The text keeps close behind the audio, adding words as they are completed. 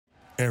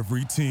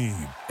Every team,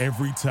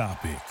 every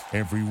topic,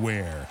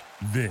 everywhere.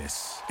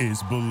 This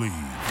is Believe.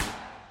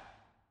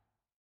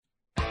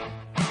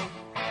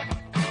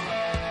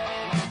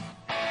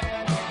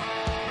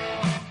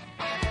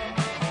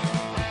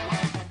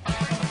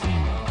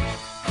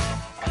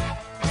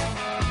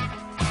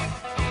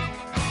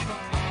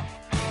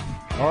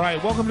 All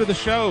right, welcome to the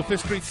show.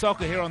 Fifth Street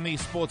Soccer here on the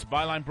Sports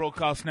Byline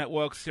Broadcast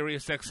Network,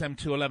 Sirius XM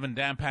 211,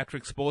 Dan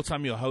Patrick Sports.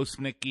 I'm your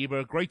host, Nick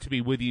Geber. Great to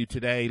be with you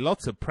today.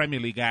 Lots of Premier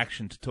League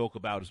action to talk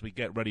about as we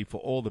get ready for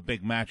all the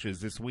big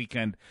matches this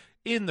weekend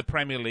in the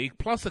Premier League,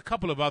 plus a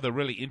couple of other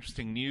really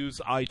interesting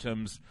news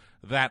items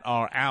that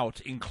are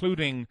out,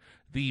 including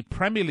the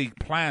Premier League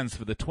plans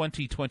for the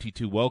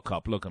 2022 World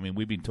Cup. Look, I mean,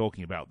 we've been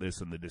talking about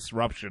this and the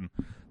disruption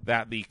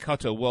that the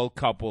Qatar World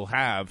Cup will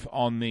have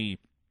on the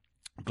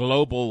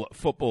global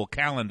football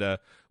calendar.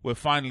 We're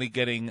finally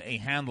getting a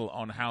handle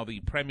on how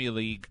the Premier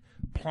League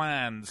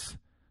plans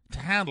to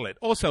handle it.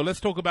 Also, let's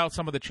talk about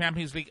some of the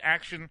Champions League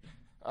action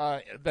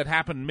that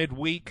happened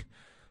midweek.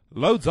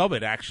 Loads of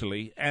it,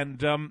 actually.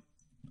 And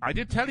I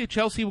did tell you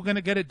Chelsea were going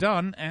to get it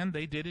done, and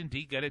they did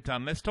indeed get it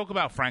done. Let's talk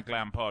about Frank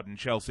Lampard and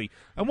Chelsea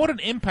and what an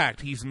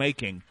impact he's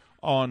making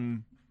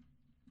on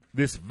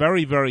this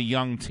very, very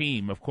young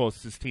team. Of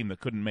course, this team that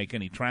couldn't make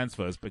any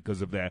transfers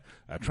because of their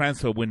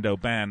transfer window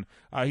ban.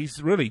 He's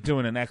really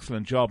doing an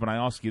excellent job, and I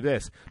ask you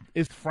this.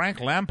 Is Frank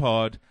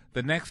Lampard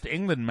the next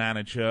England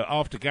manager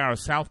after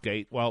Gareth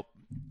Southgate? Well,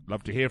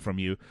 love to hear from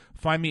you.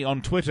 Find me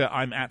on Twitter.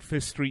 I'm at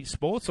Fifth Street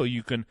Sports, or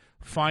you can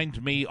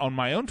find me on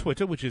my own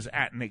Twitter, which is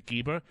at Nick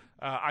Geber.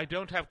 I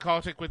don't have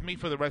Kartik with me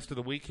for the rest of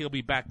the week. He'll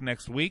be back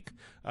next week.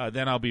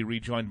 Then I'll be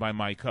rejoined by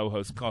my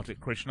co-host, Kartik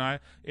Krishnaiyer.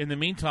 In the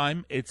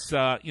meantime, it's,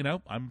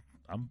 I'm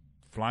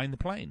flying the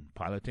plane,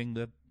 piloting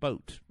the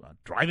boat,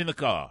 driving the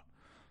car.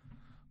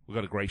 We've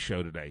got a great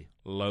show today.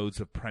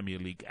 Loads of Premier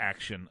League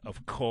action,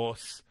 of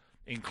course,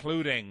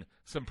 including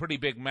some pretty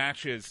big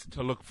matches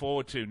to look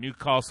forward to.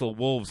 Newcastle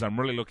Wolves, I'm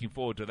really looking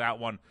forward to that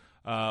one.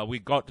 We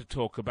got to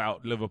talk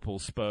about Liverpool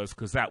Spurs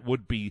because that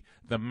would be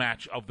the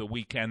match of the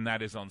weekend.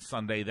 That is on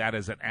Sunday. That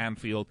is at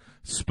Anfield.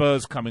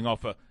 Spurs coming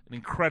off an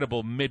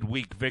incredible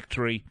midweek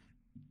victory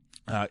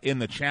in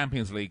the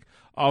Champions League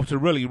after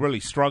really,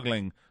 really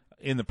struggling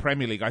in the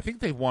Premier League. I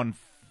think they've won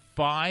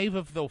 4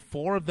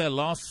 of their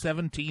last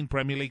 17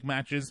 Premier League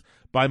matches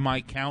by my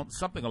count,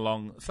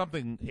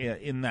 something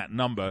in that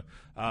number.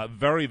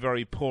 Very,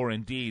 very poor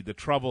indeed. The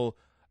trouble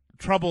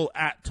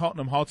at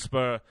Tottenham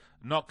Hotspur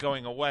not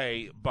going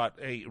away, but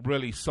a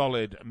really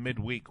solid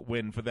midweek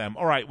win for them.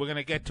 All right, we're going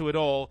to get to it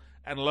all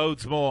and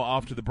loads more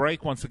after the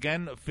break. Once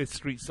again, Fifth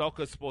Street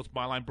Soccer, Sports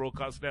Byline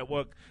Broadcast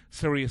Network,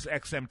 Sirius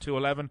XM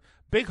 211.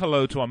 Big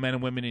hello to our men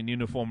and women in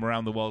uniform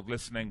around the world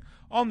listening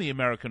on the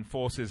American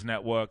Forces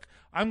Network.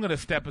 I'm going to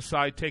step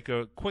aside, take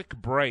a quick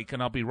break,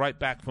 and I'll be right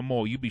back for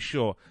more. You be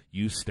sure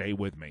you stay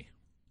with me.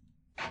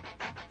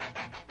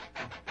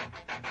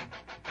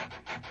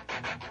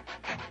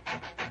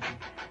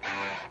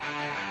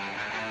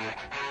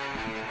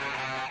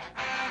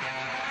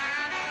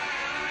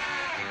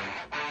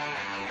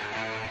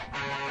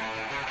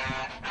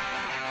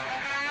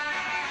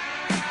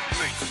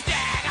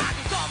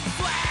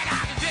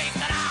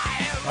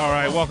 All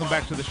right, welcome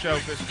back to the show,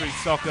 Fifth Street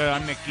Soccer.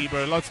 I'm Nick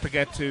Geber. Lots to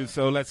get to,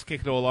 so let's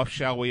kick it all off,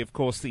 shall we? Of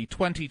course, the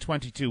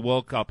 2022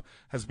 World Cup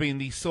has been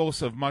the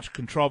source of much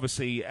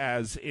controversy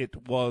as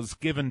it was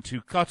given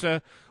to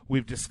Qatar.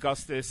 We've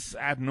discussed this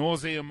ad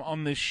nauseum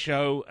on this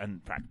show, and in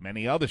fact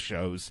many other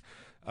shows,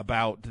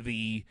 about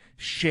the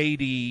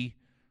shady,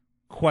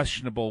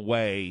 questionable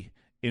way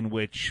in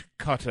which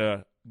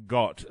Qatar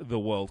got the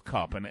World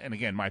Cup. And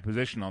again, my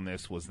position on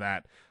this was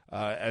that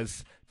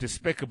as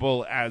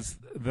despicable as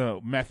the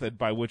method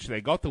by which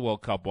they got the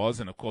World Cup was,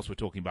 and of course we're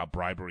talking about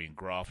bribery and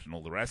graft and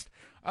all the rest,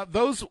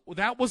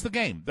 that was the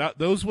game.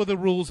 Those were the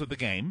rules of the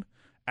game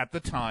at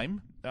the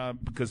time,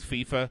 because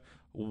FIFA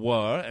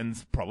were,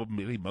 and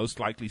probably most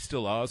likely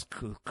still are, as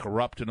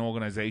corrupt an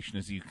organization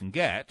as you can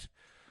get.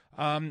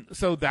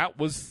 So that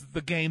was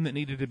the game that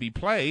needed to be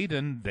played,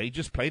 and they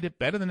just played it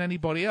better than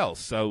anybody else.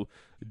 So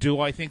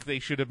do I think they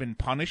should have been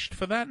punished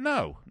for that?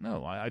 No,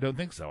 I don't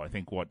think so. I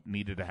think what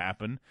needed to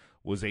happen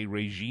was a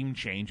regime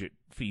change at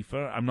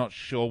FIFA. I'm not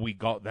sure we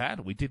got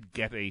that. We did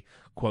get a,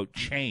 quote,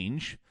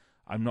 change.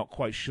 I'm not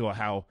quite sure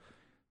how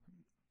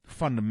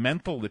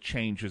fundamental the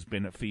change has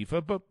been at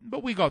FIFA,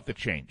 but we got the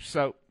change.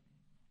 So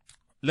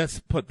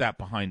let's put that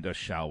behind us,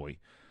 shall we?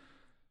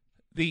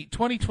 The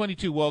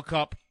 2022 World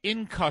Cup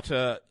in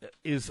Qatar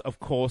is, of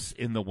course,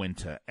 in the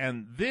winter.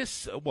 And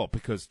this, well,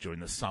 because during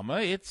the summer,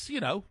 it's,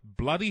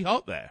 bloody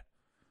hot there.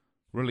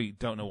 Really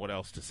don't know what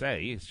else to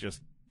say. It's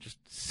just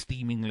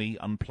steamingly,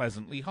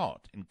 unpleasantly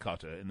hot in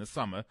Qatar in the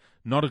summer.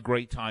 Not a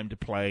great time to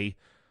play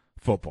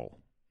football,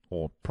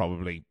 or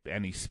probably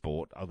any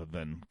sport other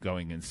than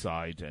going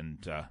inside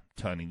and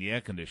turning the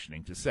air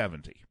conditioning to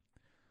 70.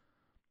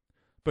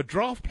 But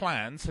draft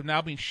plans have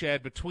now been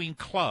shared between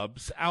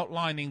clubs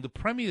outlining the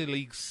Premier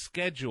League's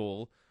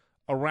schedule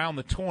around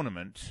the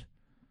tournament,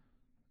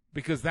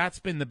 because that's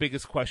been the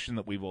biggest question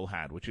that we've all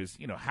had, which is,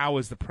 how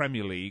is the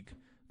Premier League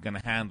going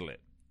to handle it?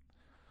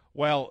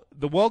 Well,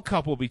 the World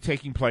Cup will be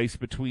taking place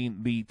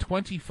between the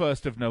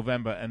 21st of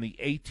November and the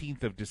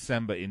 18th of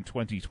December in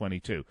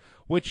 2022,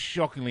 which,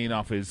 shockingly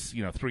enough, is,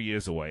 3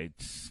 years away.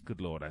 Good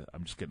Lord,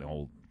 I'm just getting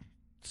old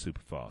super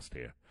fast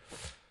here.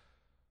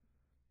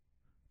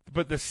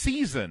 But the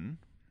season,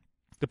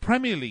 the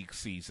Premier League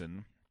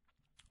season,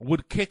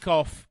 would kick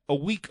off a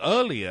week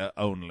earlier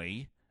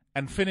only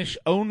and finish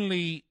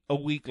only a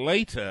week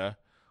later,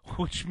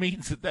 which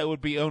means that there would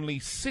be only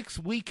 6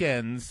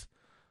 weekends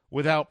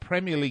without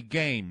Premier League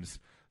games.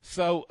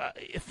 So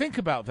think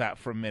about that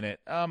for a minute.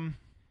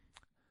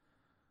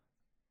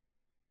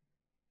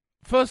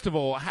 First of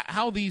all,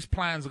 how these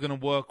plans are going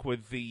to work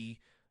with the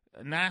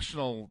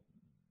national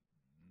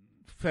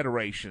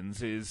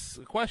federations is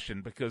a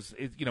question, because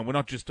we're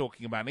not just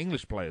talking about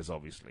English players,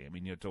 obviously. I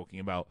mean, you're talking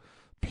about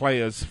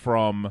players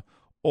from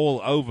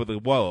all over the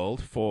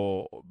world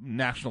for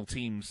national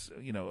teams,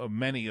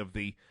 many of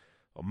the,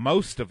 or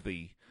most of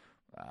the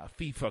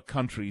FIFA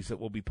countries that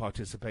will be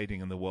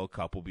participating in the World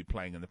Cup will be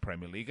playing in the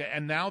Premier League.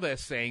 And now they're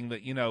saying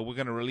that, we're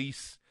going to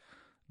release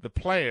the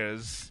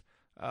players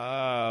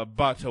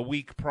but a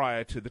week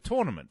prior to the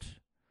tournament.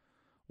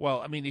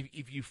 Well, I mean,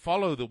 if you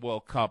follow the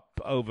World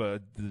Cup over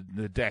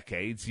the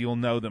decades, you'll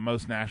know that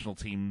most national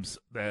teams,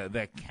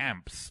 their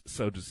camps,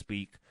 so to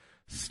speak,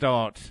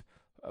 start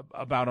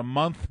about a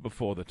month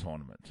before the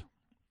tournament.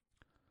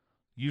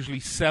 Usually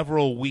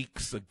several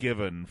weeks are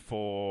given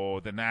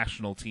for the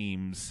national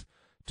teams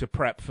to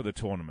prep for the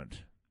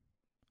tournament.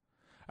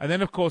 And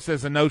then, of course,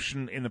 there's a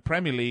notion in the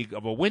Premier League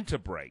of a winter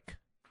break.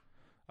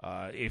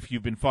 If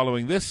you've been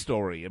following this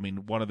story, I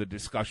mean, one of the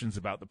discussions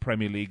about the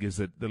Premier League is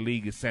that the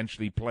league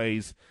essentially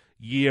plays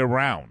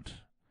year-round.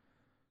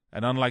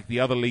 And unlike the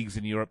other leagues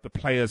in Europe, the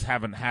players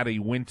haven't had a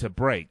winter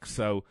break.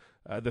 So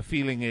the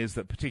feeling is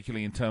that,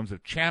 particularly in terms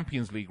of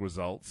Champions League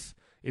results,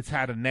 it's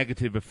had a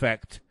negative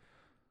effect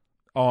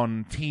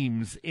on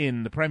teams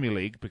in the Premier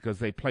League because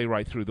they play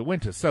right through the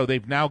winter. So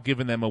they've now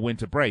given them a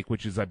winter break,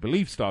 which is, I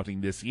believe,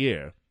 starting this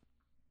year.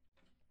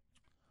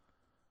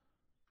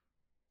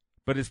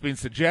 But it's been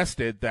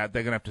suggested that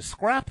they're going to have to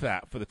scrap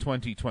that for the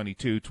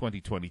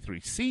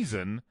 2022-2023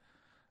 season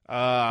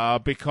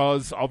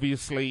because,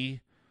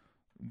 obviously,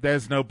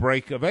 there's no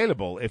break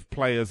available if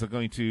players are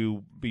going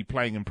to be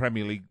playing in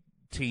Premier League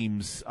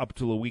teams up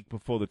till a week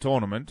before the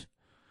tournament,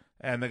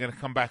 and they're going to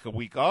come back a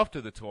week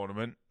after the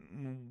tournament.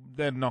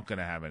 They're not going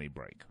to have any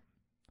break.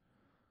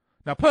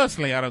 Now,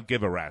 personally, I don't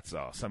give a rat's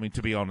ass. I mean,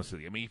 to be honest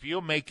with you. I mean, if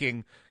you're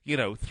making,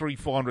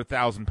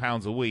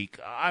 £300,000-400,000 a week,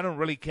 I don't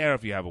really care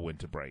if you have a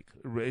winter break.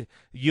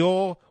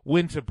 Your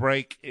winter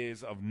break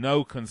is of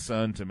no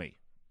concern to me.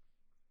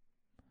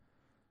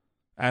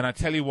 And I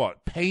tell you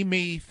what, pay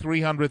me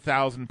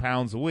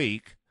 £300,000 a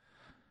week,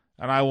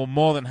 and I will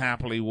more than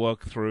happily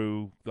work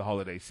through the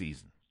holiday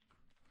season.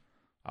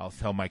 I'll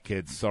tell my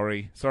kids,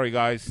 sorry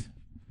guys,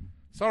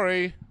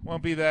 sorry,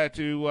 won't be there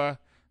to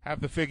have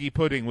the figgy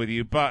pudding with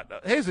you, but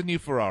here's a new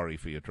Ferrari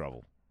for your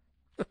trouble.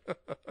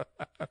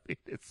 I mean,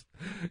 it's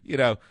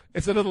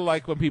a little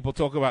like when people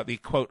talk about the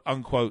quote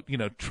unquote,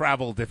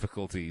 travel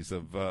difficulties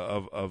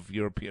of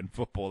European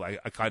football. I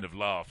kind of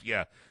laugh.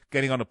 Yeah,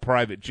 getting on a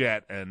private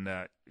jet and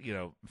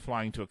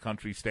flying to a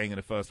country, staying in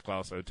a first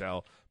class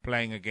hotel,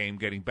 playing a game,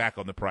 getting back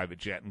on the private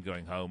jet and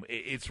going home.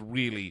 It's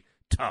really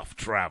tough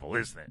travel,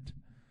 isn't it?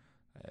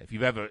 If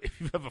you've ever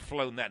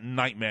flown that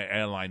nightmare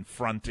airline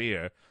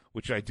Frontier,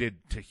 which I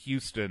did to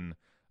Houston,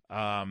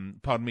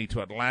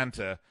 to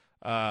Atlanta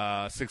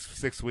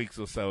 6 weeks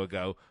or so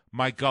ago,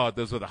 my God,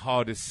 those were the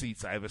hardest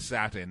seats I ever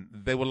sat in.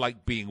 They were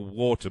like being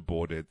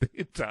waterboarded the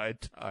entire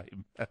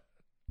time.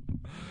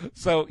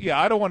 So, yeah,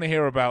 I don't want to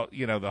hear about,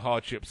 the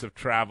hardships of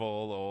travel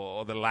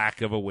or the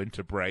lack of a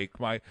winter break.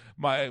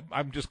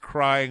 I'm just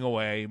crying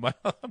away. My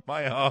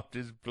heart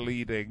is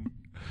bleeding.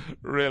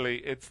 Really,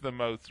 it's the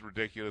most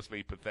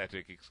ridiculously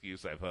pathetic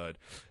excuse I've heard.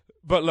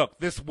 But look,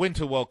 this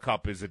Winter World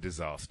Cup is a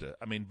disaster.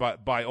 I mean,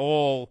 by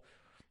all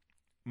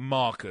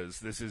markers,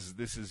 this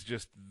is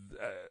just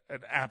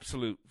an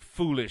absolute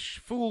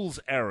fool's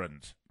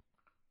errand.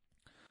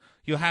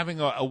 You're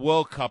having a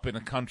World Cup in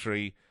a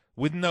country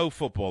with no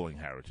footballing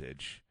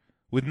heritage,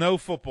 with no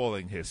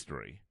footballing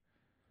history,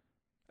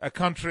 a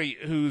country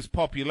whose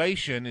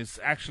population is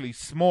actually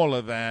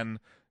smaller than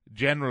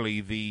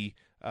generally the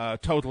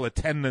total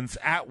attendance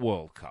at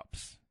World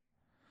Cups,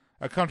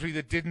 a country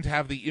that didn't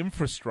have the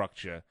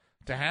infrastructure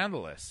to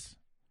handle this.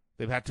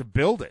 They've had to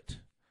build it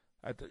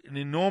at an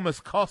enormous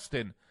cost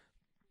in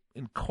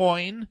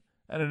coin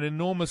and an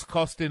enormous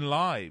cost in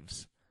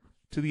lives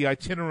to the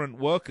itinerant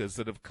workers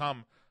that have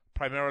come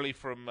primarily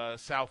from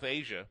South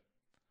Asia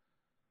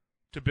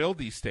to build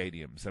these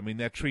stadiums. I mean,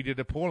 they're treated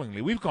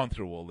appallingly. We've gone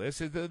through all this.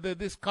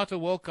 This Qatar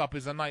World Cup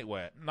is a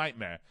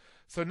nightmare.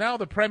 So now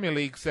the Premier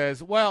League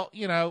says, well,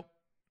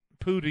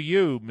 poo to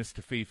you,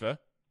 Mr. FIFA.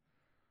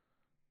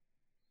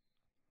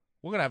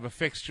 We're going to have a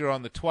fixture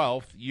on the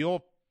 12th.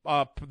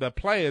 The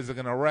players are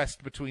going to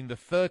rest between the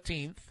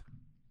 13th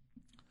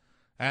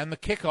and the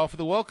kickoff of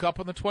the World Cup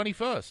on the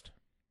 21st.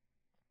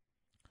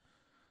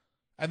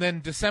 And then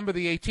December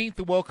the 18th,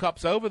 the World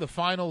Cup's over, the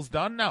final's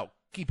done. Now,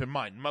 keep in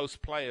mind,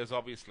 most players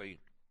obviously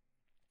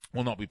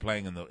will not be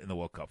playing in the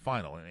World Cup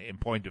final. In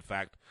point of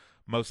fact,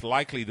 most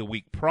likely the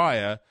week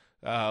prior,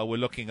 we're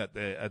looking at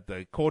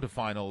the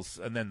quarterfinals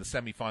and then the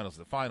semifinals,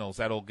 the finals.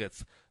 That all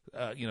gets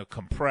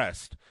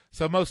compressed.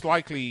 So most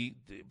likely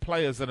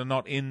players that are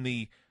not in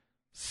the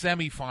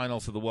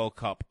semifinals of the World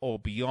Cup or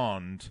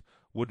beyond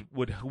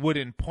would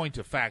in point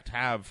of fact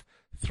have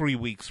 3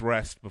 weeks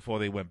rest before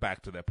they went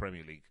back to their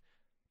Premier League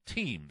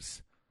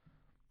teams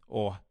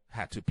or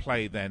had to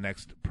play their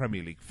next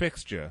Premier League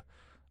fixture.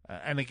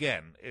 And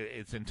again,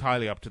 it's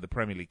entirely up to the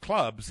Premier League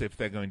clubs if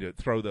they're going to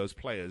throw those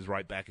players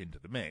right back into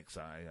the mix.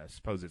 I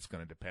suppose it's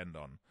going to depend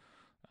on,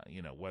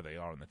 where they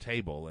are on the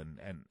table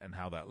and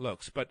how that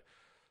looks. But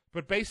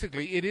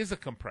basically, it is a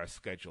compressed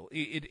schedule.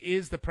 It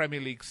is the Premier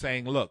League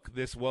saying, look,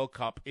 this World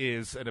Cup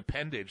is an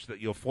appendage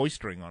that you're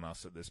foisting on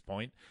us at this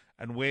point,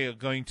 and we're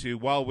going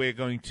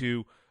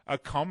to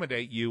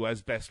accommodate you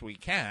as best we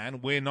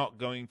can, we're not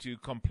going to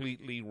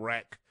completely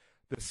wreck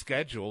the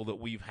schedule that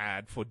we've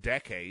had for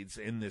decades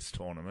in this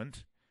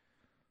tournament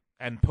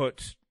and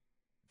put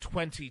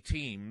 20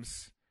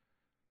 teams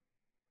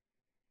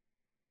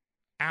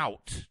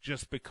out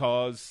just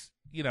because,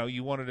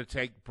 you wanted to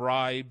take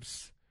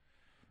bribes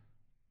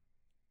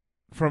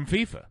from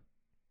FIFA.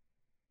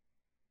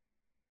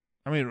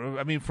 I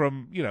mean,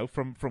 from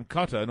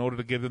Qatar in order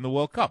to give them the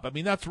World Cup. I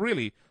mean, that's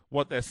really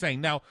what they're saying.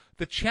 Now,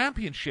 the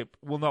championship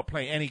will not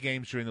play any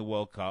games during the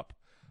World Cup.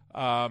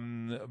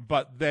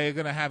 But they're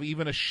going to have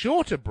even a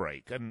shorter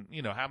break. And,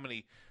 how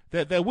many...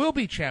 There will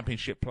be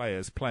championship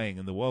players playing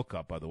in the World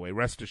Cup, by the way,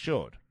 rest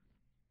assured.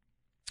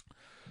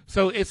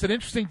 So it's an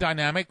interesting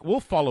dynamic. We'll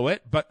follow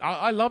it, but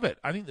I love it.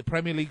 I think the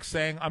Premier League's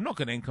saying, I'm not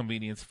going to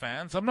inconvenience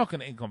fans. I'm not going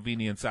to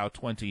inconvenience our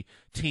 20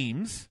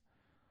 teams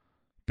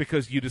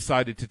because you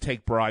decided to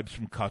take bribes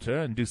from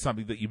Qatar and do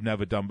something that you've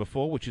never done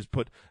before, which is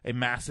put a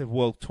massive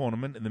world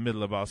tournament in the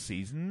middle of our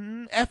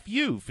season. F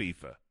you,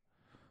 FIFA.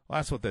 Well,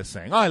 that's what they're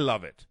saying. I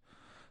love it.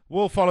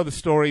 We'll follow the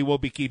story. We'll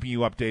be keeping you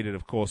updated,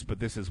 of course, but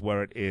this is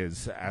where it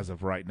is as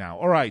of right now.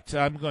 All right,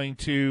 I'm going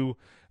to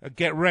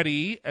get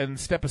ready and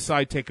step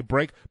aside, take a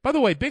break. By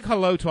the way, big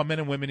hello to our men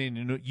and women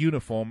in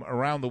uniform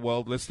around the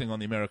world listening on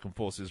the American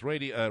Forces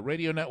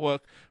radio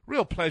network.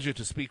 Real pleasure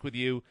to speak with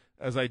you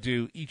as I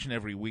do each and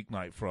every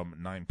weeknight from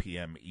 9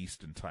 p.m.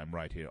 Eastern Time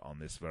right here on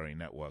this very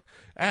network.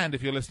 And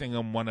if you're listening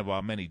on one of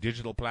our many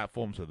digital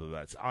platforms, whether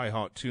that's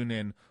iHeart,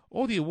 TuneIn,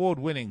 or the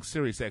award-winning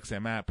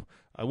SiriusXM app,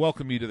 I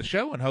welcome you to the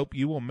show and hope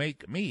you will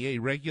make me a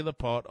regular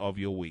part of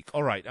your week.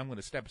 All right, I'm going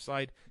to step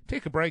aside,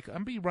 take a break,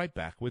 and be right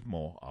back with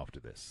more after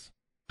this.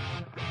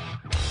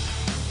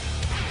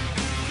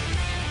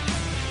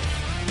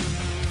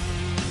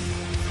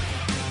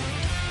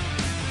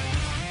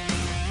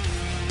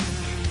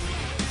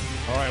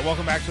 All right,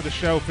 welcome back to the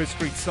show, Fifth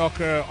Street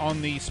Soccer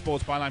on the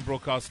Sports Byline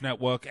Broadcast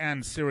Network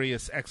and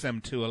Sirius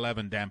XM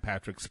 211, Dan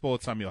Patrick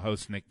Sports. I'm your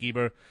host, Nick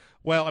Gieber.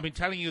 Well, I've been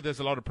telling you there's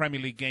a lot of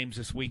Premier League games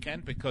this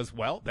weekend because,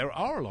 well, there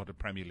are a lot of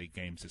Premier League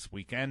games this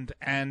weekend.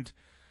 And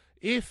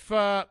if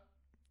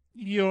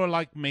you're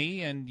like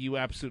me and you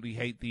absolutely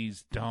hate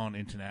these darn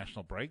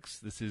international breaks,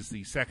 this is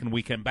the second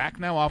weekend back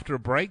now after a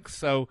break,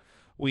 so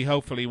we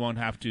hopefully won't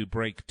have to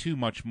break too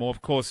much more.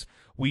 Of course,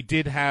 we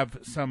did have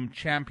some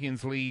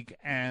Champions League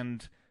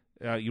and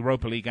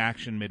Europa League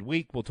action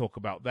midweek. We'll talk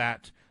about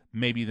that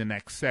maybe the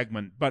next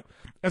segment. But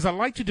as I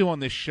like to do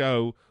on this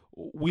show,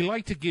 we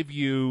like to give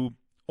you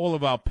all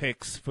of our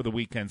picks for the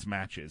weekend's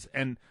matches.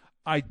 And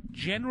I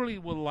generally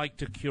will like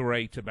to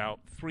curate about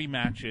 3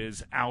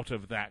 matches out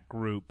of that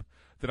group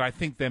that I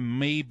think there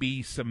may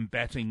be some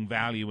betting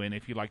value in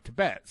if you like to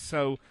bet.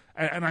 So,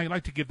 and I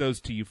like to give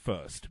those to you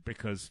first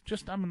because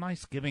I'm a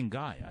nice giving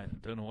guy. I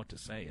don't know what to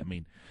say. I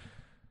mean,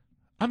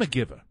 I'm a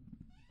giver.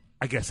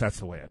 I guess that's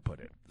the way I put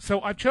it.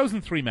 So I've chosen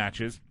 3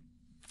 matches,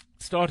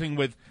 starting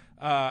with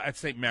at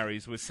St.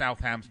 Mary's with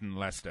Southampton and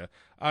Leicester.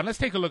 Let's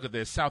take a look at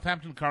this.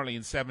 Southampton currently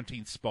in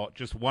 17th spot,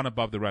 just one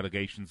above the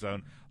relegation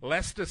zone.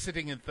 Leicester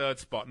sitting in 3rd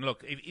spot. And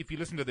look, if you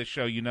listen to this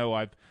show, you know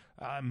I'm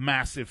a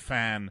massive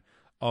fan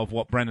of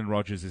what Brendan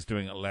Rodgers is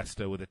doing at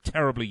Leicester with a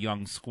terribly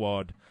young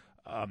squad.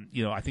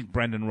 I think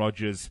Brendan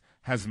Rodgers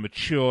has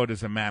matured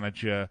as a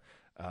manager.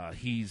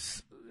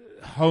 He's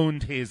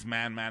honed his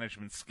man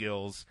management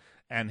skills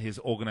and his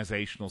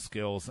organizational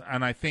skills,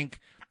 and I think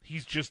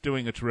he's just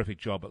doing a terrific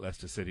job at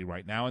Leicester City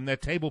right now, and their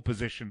table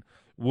position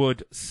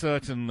would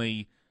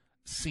certainly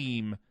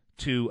seem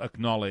to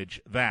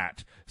acknowledge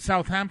that.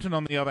 Southampton,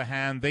 on the other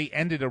hand, they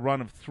ended a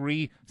run of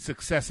 3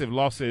 successive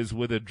losses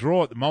with a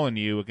draw at the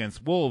Molineux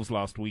against Wolves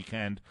last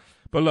weekend.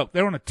 But look,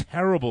 they're on a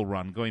terrible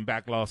run going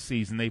back last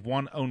season. They've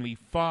won only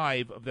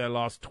 5 of their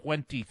last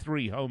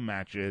 23 home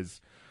matches,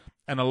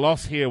 and a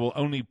loss here will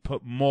only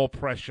put more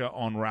pressure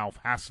on Ralph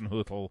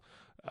Hasenhüttl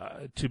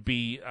to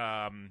be,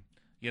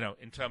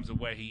 in terms of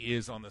where he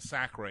is on the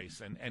sack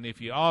race. And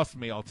if you ask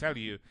me, I'll tell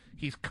you,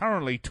 he's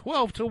currently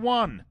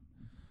 12-1.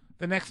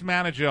 The next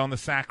manager on the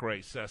sack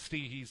race,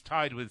 he's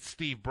tied with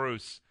Steve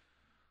Bruce.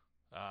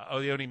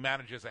 The only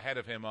managers ahead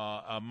of him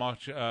are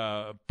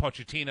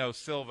Pochettino,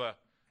 Silva,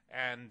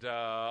 and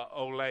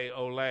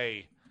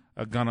Ole.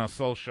 Gunnar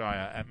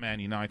Solskjaer at Man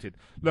United.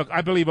 Look,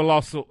 I believe a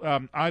loss.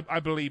 I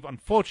believe,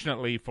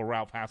 unfortunately for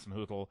Ralph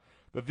Hasenhüttl,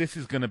 that this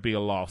is going to be a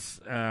loss.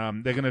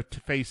 They're going to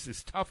face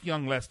this tough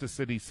young Leicester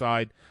City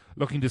side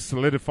looking to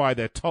solidify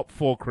their top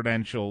 4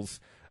 credentials.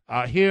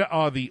 Here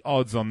are the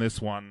odds on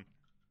this one.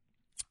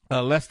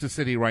 Leicester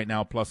City right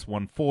now plus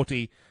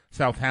 140.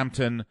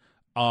 Southampton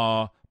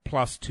are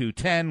plus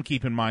 210.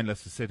 Keep in mind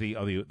Leicester City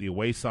are the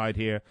away side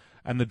here.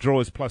 And the draw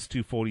is plus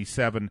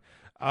 247.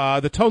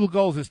 The total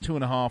goals is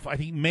 2.5. I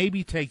think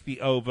maybe take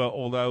the over,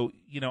 although,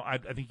 I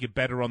think you're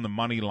better on the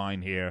money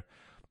line here.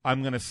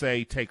 I'm going to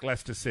say take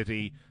Leicester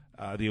City,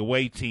 the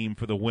away team,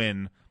 for the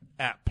win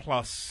at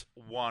plus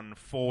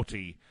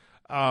 140.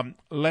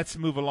 Let's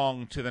move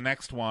along to the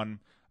next one.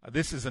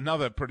 This is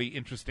another pretty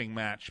interesting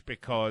match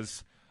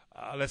because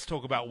let's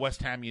talk about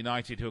West Ham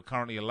United, who are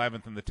currently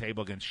 11th in the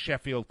table, against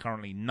Sheffield,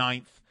 currently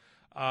 9th.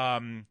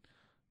 And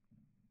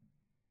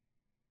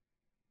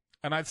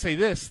I'd say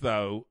this,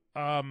 though,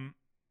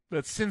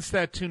 that since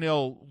their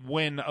 2-0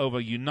 win over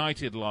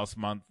United last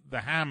month, the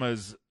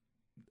Hammers,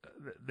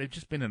 they've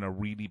just been in a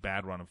really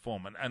bad run of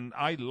form. And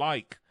I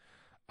like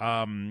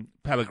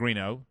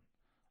Pellegrini.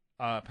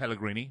 I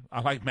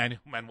like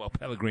Manuel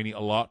Pellegrini a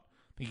lot.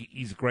 I think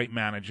he's a great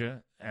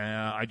manager.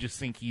 I just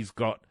think he's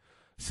got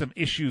some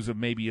issues of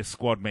maybe a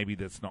squad maybe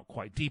that's not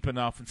quite deep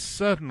enough. And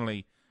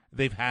certainly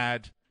they've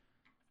had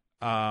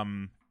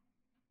some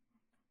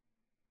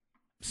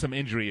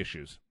injury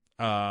issues.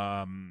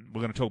 We're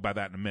going to talk about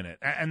that in a minute.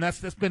 And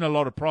there's been a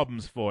lot of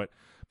problems for it.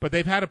 But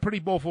they've had a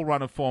pretty awful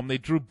run of form. They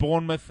drew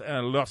Bournemouth,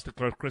 lost to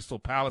Crystal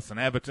Palace and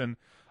Everton.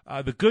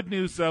 The good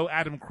news, though,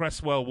 Adam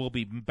Cresswell will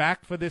be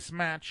back for this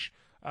match.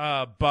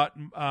 But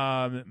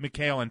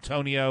Michail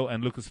Antonio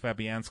and Lucas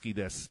Fabianski,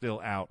 they're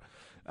still out.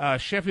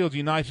 Sheffield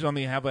United, on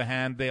the other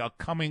hand, they are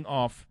coming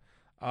off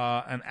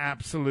an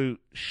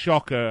absolute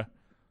shocker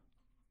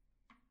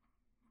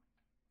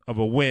of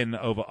a win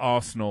over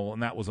Arsenal,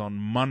 and that was on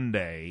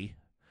Monday.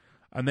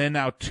 And they're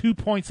now 2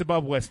 points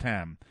above West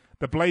Ham.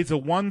 The Blades are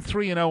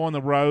 1-3-0 on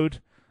the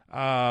road.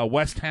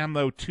 West Ham,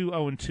 though,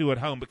 2-0-2 at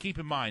home. But keep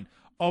in mind,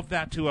 of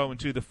that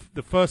 2-0-2,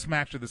 the first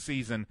match of the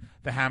season,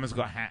 the Hammers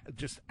got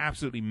just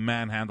absolutely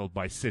manhandled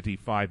by City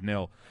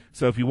 5-0.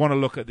 So if you want to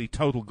look at the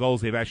total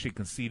goals they've actually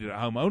conceded at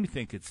home, I only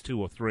think it's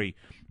 2 or 3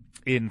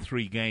 in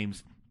 3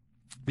 games.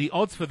 The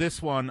odds for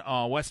this one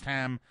are West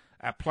Ham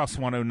at plus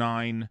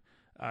 109,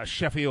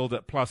 Sheffield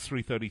at plus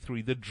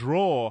 333, the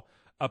draw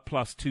at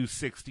plus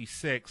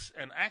 266.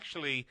 And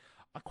actually,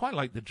 I quite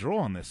like the draw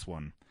on this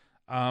one.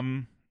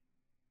 I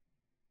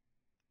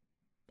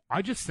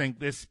just think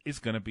this is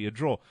going to be a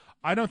draw.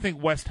 I don't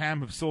think West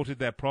Ham have sorted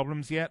their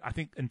problems yet. I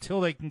think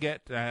until they can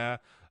get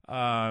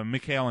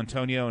Michail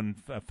Antonio and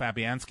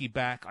Fabianski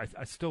back, I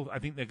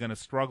think they're going to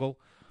struggle.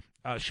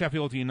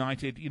 Sheffield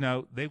United,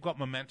 they've got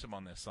momentum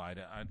on their side.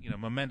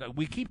 Momentum.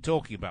 We keep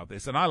talking about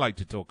this, and I like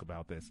to talk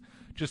about this,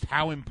 just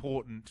how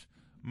important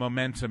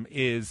momentum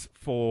is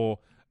for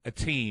a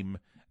team.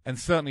 And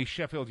certainly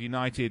Sheffield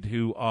United,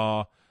 who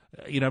are,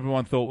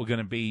 everyone thought were going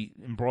to be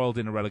embroiled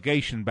in a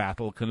relegation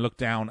battle, can look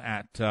down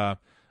at,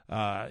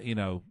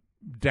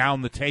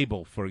 down the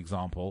table, for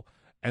example,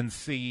 and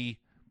see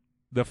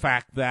the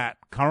fact that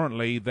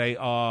currently they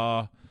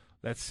are,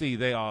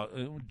 they are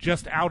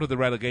just out of the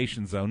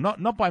relegation zone.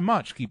 Not by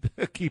much,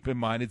 keep in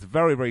mind. It's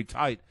very, very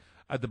tight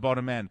at the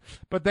bottom end.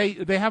 But they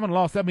haven't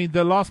lost. I mean,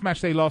 the last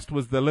match they lost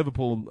was the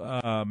Liverpool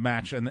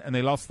match, and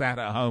they lost that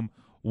at home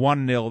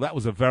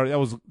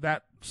 1-0.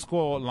 That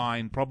score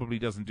line probably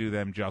doesn't do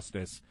them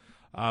justice.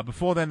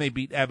 Before then, they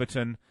beat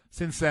Everton.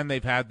 Since then,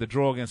 they've had the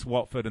draw against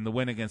Watford and the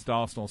win against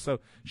Arsenal. So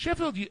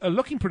Sheffield are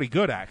looking pretty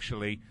good,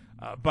 actually.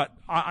 But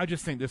I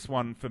just think this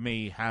one, for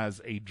me,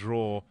 has a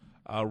draw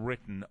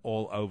written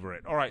all over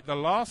it. All right, the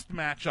last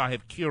match I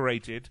have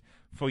curated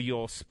for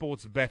your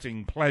sports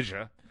betting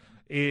pleasure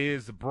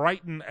is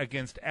Brighton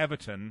against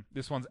Everton.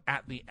 This one's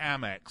at the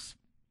Amex.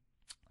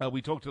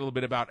 We talked a little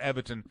bit about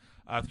Everton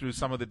through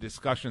some of the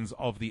discussions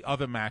of the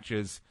other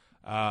matches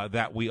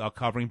that we are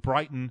covering.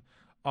 Brighton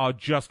are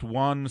just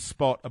one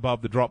spot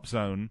above the drop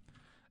zone,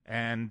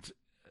 and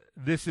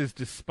this is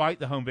despite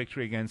the home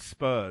victory against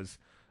Spurs.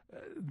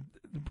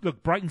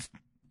 Look, Brighton's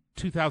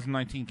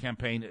 2019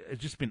 campaign has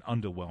just been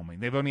underwhelming.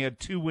 They've only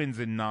had 2 wins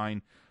in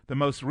 9. The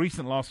most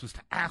recent loss was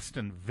to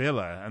Aston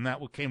Villa, and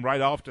that came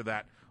right after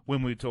that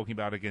when we were talking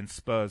about against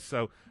Spurs.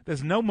 So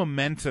there's no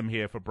momentum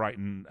here for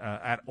Brighton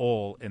at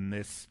all in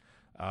this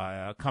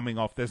coming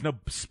off. There's no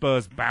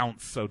Spurs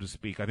bounce, so to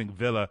speak. I think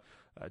Villa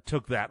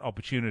took that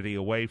opportunity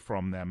away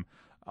from them.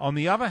 On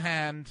the other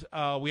hand,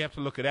 we have to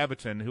look at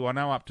Everton, who are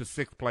now up to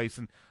 6th place.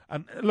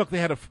 And look, they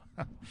had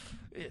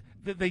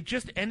they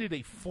just ended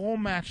a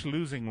 4-match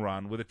losing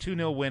run with a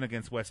 2-0 win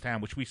against West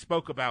Ham, which we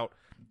spoke about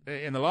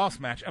in the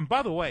last match. And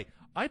by the way,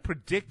 I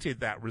predicted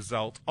that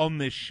result on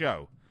this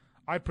show.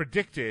 I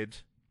predicted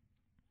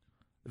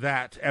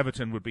that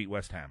Everton would beat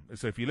West Ham.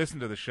 So if you listen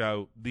to the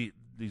show,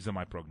 these are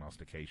my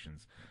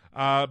prognostications.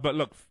 But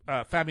look,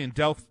 Fabian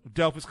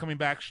Delph is coming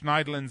back.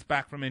 Schneiderlin's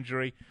back from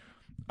injury.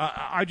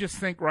 I just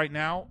think right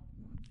now,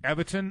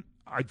 Everton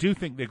I do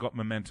think they've got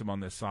momentum on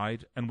their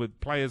side, and with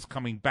players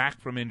coming back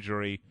from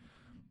injury,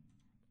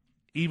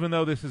 even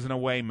though this is an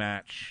away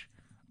match,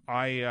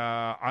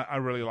 I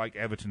really like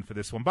Everton for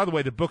this one. By the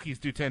way, the bookies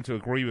do tend to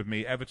agree with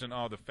me. Everton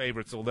are the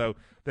favorites, although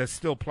there's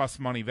still plus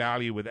money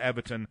value with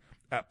Everton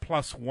at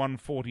plus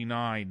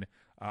 149.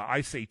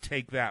 I say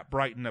take that.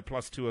 Brighton at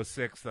plus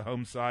 206, the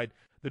home side.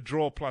 The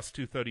draw plus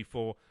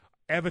 234.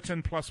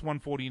 Everton plus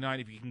 149.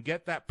 If you can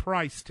get that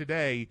price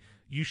today,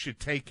 you should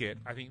take it.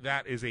 I think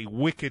that is a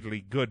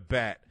wickedly good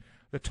bet.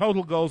 The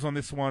total goals on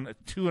this one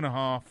at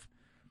 2.5.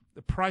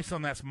 The price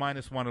on that's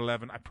minus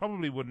 111. I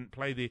probably wouldn't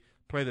play the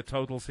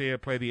totals here,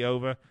 play the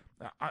over.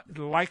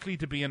 Likely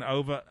to be an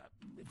over.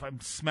 If I'm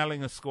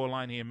smelling a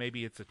scoreline here,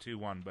 maybe it's a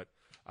 2-1, but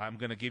I'm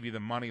going to give you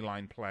the money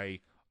line play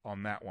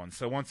on that one.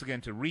 So once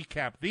again, to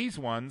recap these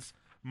ones,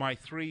 my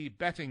 3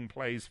 betting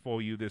plays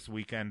for you this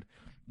weekend.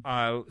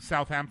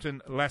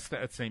 Southampton, Leicester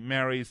at St.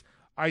 Mary's.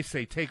 I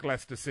say take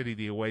Leicester City,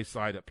 the away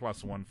side, at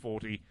plus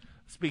 140.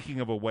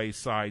 Speaking of away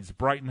sides,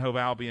 Brighton Hove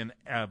Albion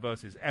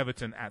versus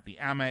Everton at the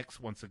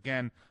Amex. Once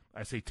again,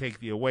 I say take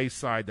the away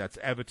side, that's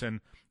Everton,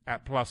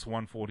 at plus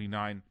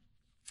 149.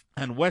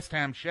 And West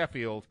Ham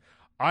Sheffield,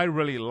 I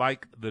really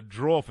like the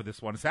draw for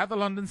this one. It's at the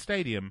London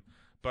Stadium,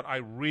 but I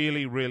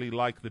really, really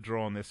like the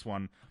draw on this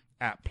one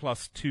at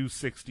plus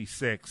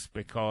 266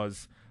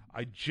 because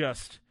I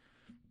just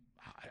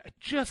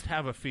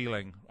have a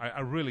feeling,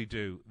 I really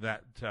do,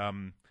 that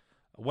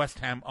West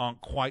Ham aren't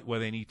quite where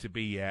they need to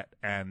be yet,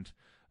 and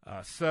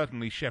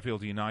certainly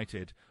Sheffield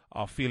United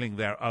are feeling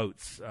their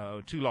oats.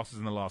 2 losses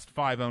in the last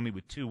 5 only,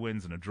 with 2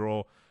 wins and a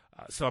draw.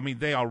 So, I mean,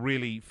 they are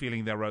really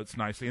feeling their oats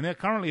nicely. And they're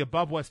currently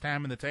above West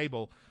Ham in the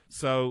table.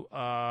 So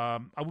I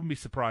wouldn't be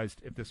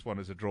surprised if this one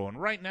is a draw.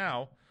 And right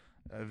now,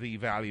 the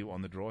value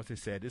on the draw, as I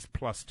said, is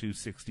plus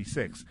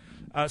 266.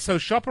 So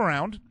shop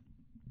around.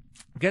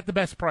 Get the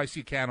best price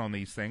you can on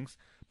these things,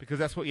 because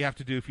that's what you have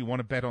to do if you want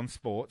to bet on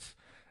sports.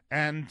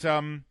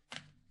 And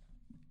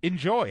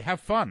enjoy. Have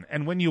fun.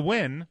 And when you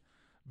win,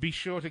 be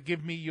sure to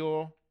give me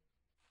your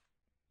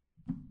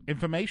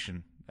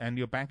information and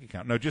your bank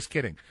account. No, just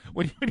kidding.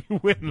 When you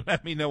win,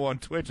 let me know on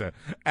Twitter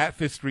at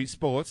Fifth Street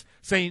Sports.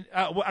 Saying,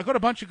 I got a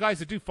bunch of guys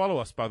that do follow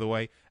us, by the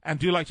way, and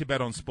do like to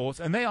bet on sports,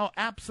 and they are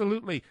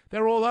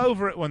they're all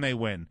over it when they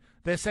win.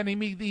 They're sending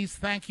me these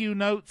thank you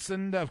notes,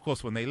 and of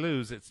course, when they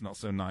lose, it's not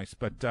so nice.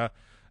 But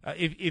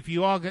if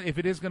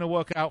it is going to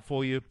work out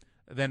for you,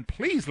 then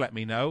please let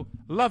me know.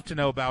 Love to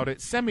know about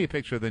it. Send me a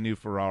picture of the new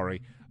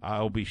Ferrari.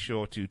 I'll be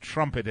sure to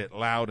trumpet it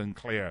loud and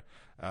clear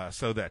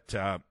so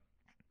that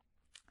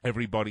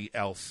everybody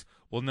else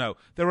will know.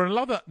 There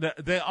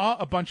are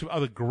a bunch of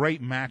other great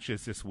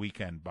matches this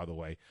weekend, by the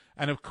way.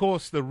 And, of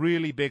course, the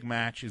really big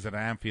match is at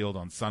Anfield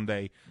on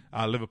Sunday.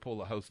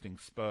 Liverpool are hosting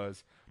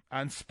Spurs.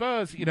 And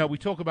Spurs, we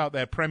talk about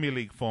their Premier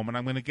League form, and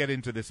I'm going to get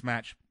into this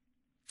match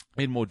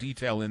in more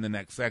detail in the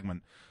next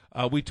segment.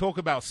 We talk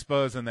about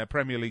Spurs and their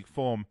Premier League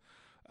form.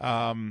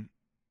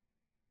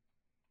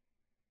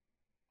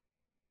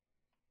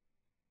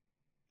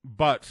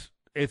 But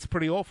it's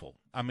pretty awful.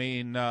 I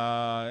mean,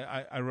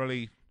 I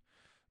really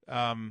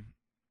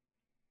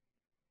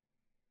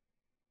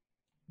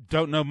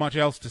don't know much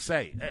else to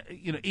say.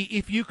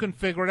 If you can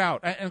figure it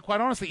out, and quite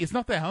honestly, it's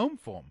not their home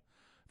form.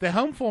 Their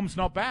home form's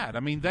not bad. I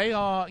mean, they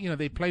are,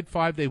 they played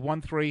 5, they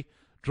won 3,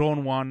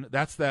 drawn 1.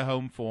 That's their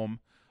home form.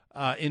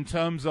 In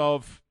terms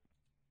of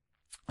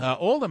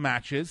all the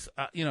matches,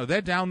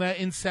 they're down there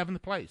in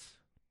 7th place.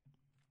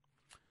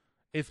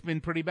 It's been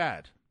pretty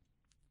bad.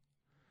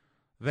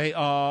 They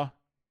are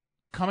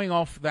coming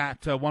off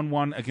that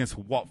 1-1 against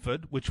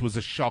Watford, which was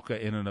a shocker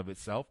in and of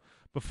itself.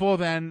 Before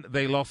then,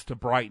 they lost to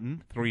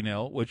Brighton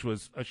 3-0, which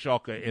was a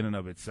shocker in and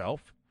of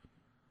itself.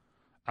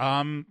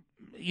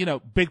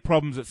 Big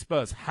problems at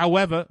Spurs.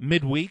 However,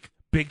 midweek,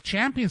 big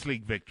Champions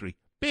League victory.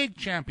 Big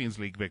Champions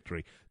League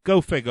victory.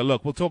 Go figure.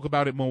 Look, we'll talk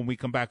about it more when we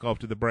come back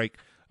after the break.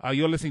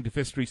 You're listening to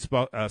Fifth Street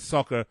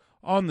Soccer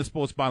on the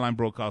Sports Byline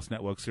Broadcast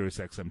Network, Sirius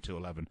XM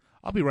 211.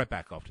 I'll be right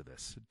back after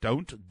this.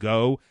 Don't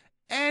go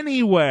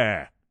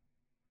anywhere.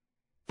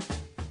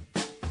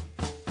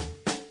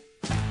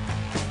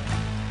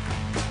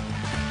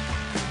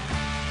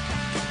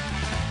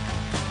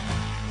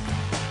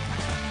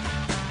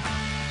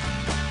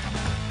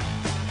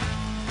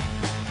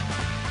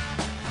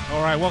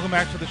 All right, welcome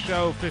back to the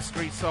show, Fifth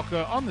Street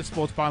Soccer on the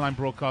Sports Byline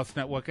Broadcast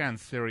Network and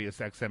Sirius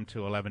XM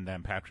 211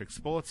 Dan Patrick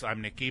Sports. I'm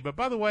Nick Geber.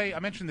 By the way, I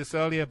mentioned this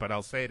earlier, but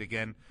I'll say it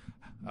again.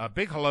 A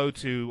big hello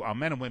to our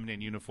men and women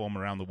in uniform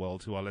around the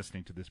world who are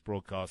listening to this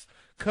broadcast,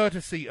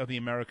 courtesy of the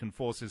American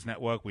Forces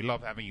Network. We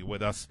love having you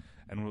with us,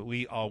 and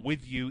we are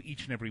with you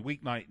each and every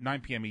weeknight,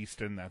 9 p.m.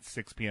 Eastern, that's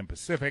 6 p.m.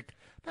 Pacific.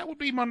 That would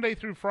be Monday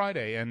through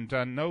Friday, and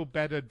no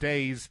better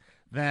days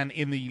than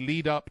in the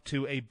lead-up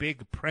to a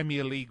big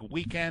Premier League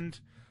weekend.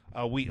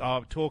 We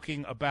are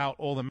talking about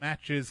all the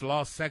matches.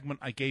 Last segment,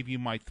 I gave you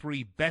my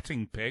 3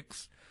 betting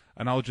picks,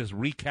 and I'll just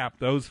recap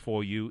those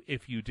for you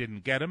if you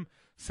didn't get them.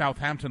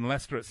 Southampton,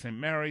 Leicester at St.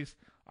 Mary's.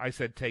 I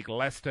said take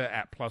Leicester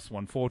at plus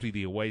 140,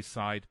 the away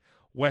side.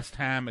 West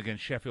Ham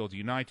against Sheffield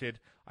United.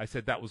 I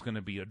said that was going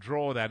to be a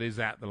draw. That is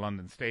at the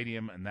London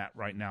Stadium, and that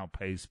right now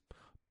pays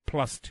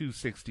plus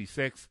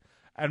 266.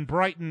 And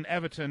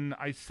Brighton-Everton,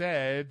 I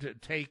said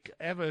take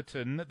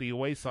Everton, the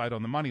away side,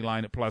 on the money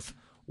line at plus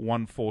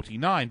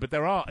 149. But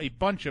there are a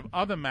bunch of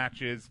other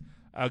matches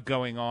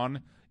going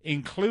on,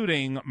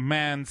 including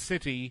Man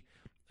City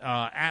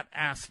at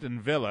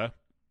Aston Villa.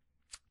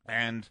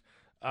 And,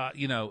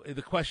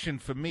 the question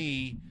for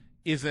me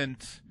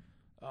isn't,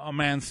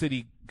 Man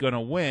City going to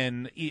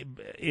win?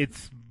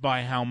 It's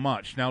by how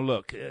much. Now,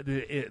 look,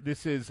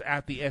 this is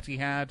at the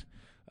Etihad.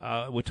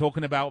 We're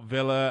talking about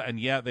Villa, and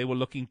yeah, they were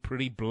looking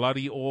pretty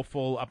bloody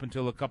awful up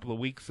until a couple of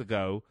weeks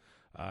ago.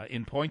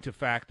 In point of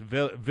fact,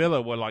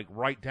 Villa were like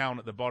right down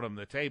at the bottom of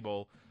the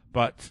table,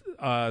 but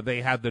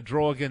they had the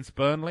draw against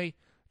Burnley.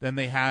 Then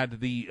they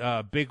had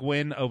the big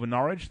win over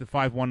Norwich, the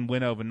 5-1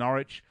 win over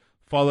Norwich,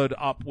 followed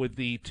up with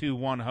the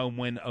 2-1 home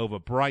win over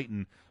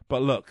Brighton.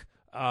 But look,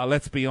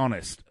 let's be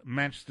honest.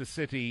 Manchester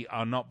City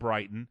are not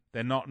Brighton.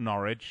 They're not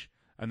Norwich.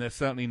 And they're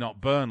certainly not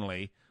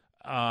Burnley.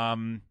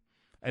 And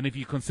if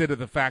you consider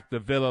the fact that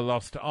Villa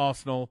lost to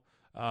Arsenal,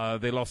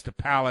 they lost to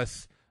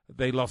Palace,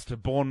 they lost to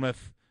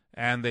Bournemouth,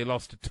 and they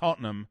lost to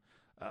Tottenham,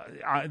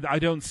 I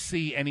don't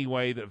see any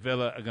way that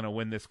Villa are going to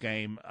win this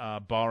game,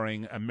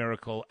 barring a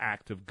miracle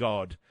act of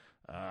God.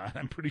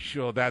 I'm pretty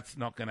sure that's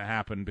not going to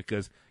happen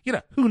because,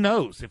 who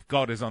knows if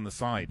God is on the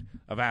side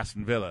of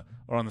Aston Villa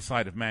or on the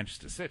side of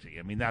Manchester City?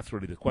 I mean, that's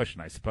really the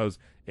question, I suppose.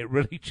 It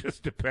really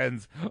just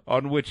depends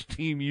on which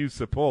team you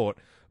support.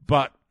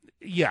 But,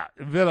 yeah,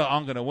 Villa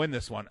aren't going to win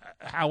this one.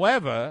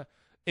 However,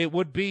 it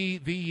would be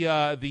the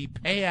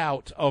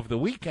payout of the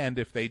weekend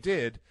if they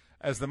did,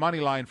 as the money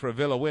line for a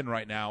Villa win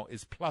right now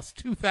is plus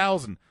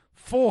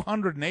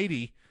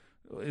 2,480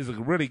 is a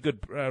really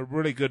good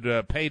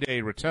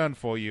payday return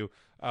for you.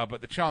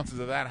 But the chances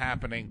of that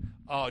happening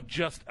are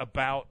just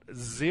about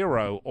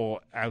zero,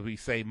 or as we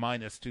say,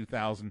 minus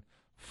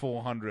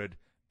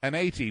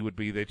 2,480 would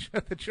be the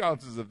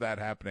chances of that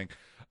happening.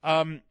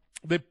 The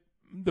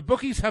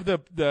bookies have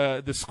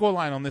the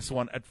scoreline on this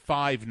one at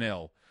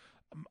 5-0.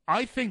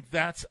 I think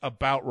that's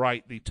about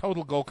right. The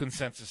total goal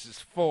consensus is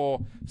 4,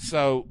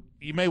 so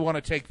you may want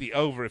to take the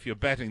over if you're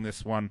betting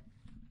this one.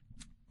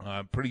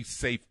 Pretty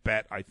safe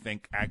bet, I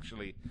think,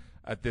 actually,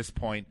 at this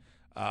point.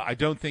 I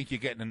don't think you're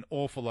getting an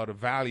awful lot of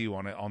value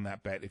on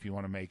that bet if you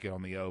want to make it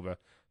on the over.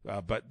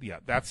 But,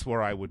 yeah, that's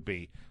where I would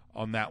be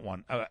on that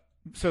one.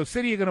 So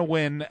City are going to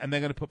win, and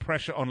they're going to put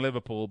pressure on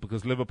Liverpool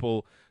because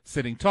Liverpool,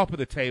 sitting top of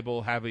the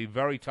table, have a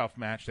very tough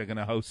match. They're going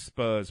to host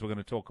Spurs. We're going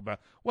to talk about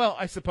 – well,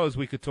 I suppose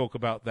we could talk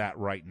about that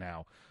right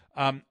now.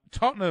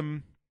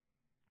 Tottenham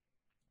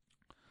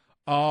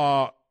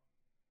are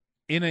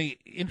in an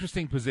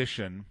interesting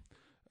position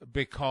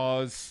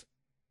because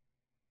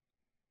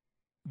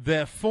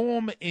their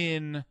form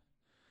in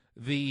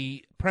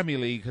the Premier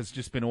League has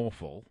just been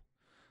awful.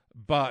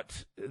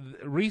 But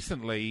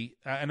recently,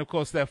 and of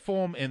course their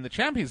form in the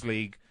Champions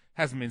League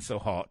hasn't been so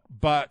hot,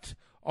 but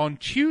on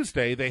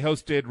Tuesday they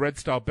hosted Red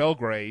Star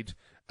Belgrade,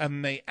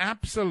 and they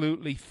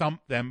absolutely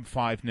thumped them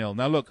 5-0.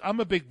 Now look, I'm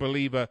a big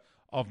believer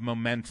of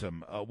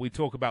momentum. We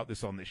talk about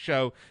this on this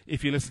show.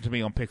 If you listen to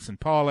me on Picks and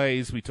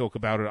Parlays, we talk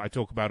about it. I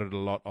talk about it a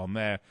lot on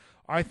there.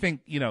 I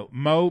think,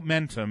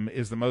 momentum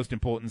is the most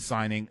important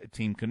signing a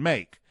team can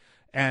make.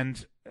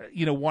 And,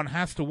 one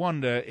has to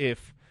wonder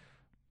if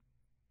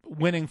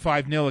winning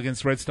 5-0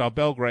 against Red Star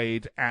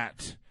Belgrade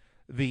at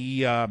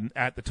the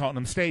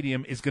Tottenham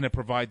Stadium is going to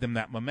provide them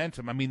that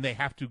momentum. I mean, they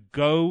have to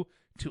go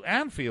to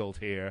Anfield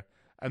here,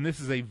 and this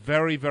is a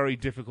very, very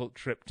difficult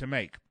trip to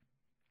make.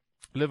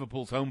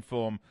 Liverpool's home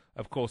form,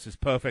 of course, is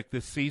perfect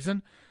this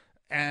season,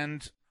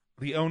 and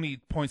the only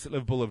points that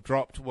Liverpool have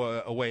dropped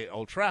were away at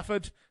Old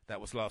Trafford.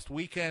 That was last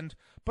weekend.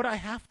 But I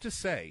have to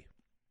say,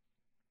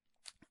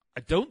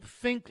 I don't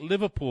think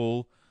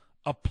Liverpool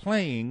are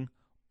playing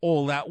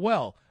all that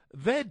well.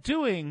 They're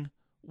doing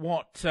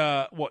what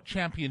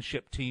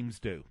championship teams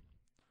do.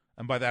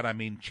 And by that I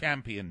mean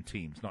champion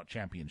teams, not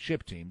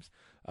championship teams,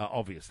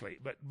 obviously.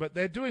 But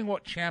they're doing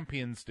what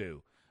champions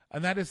do,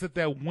 and that is that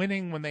they're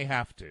winning when they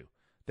have to.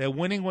 They're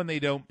winning when they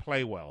don't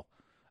play well.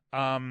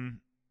 I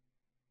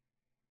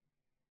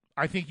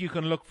think you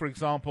can look, for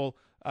example,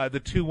 the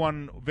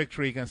 2-1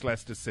 victory against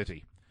Leicester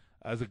City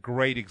as a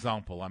great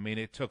example. I mean,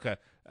 it took a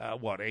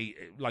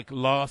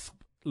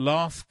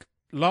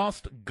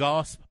last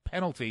gasp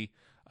penalty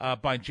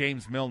by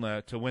James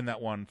Milner to win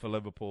that one for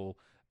Liverpool.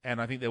 And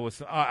I think there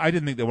was I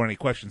didn't think there were any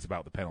questions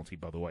about the penalty,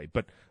 by the way,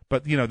 but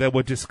there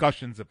were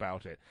discussions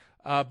about it.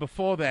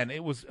 Before then,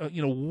 it was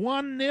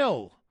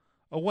 1-0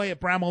 away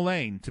at Bramall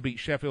Lane to beat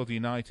Sheffield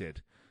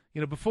United.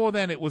 Before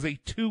then it was a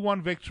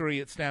 2-1 victory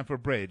at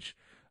Stamford Bridge.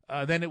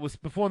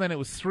 Before then it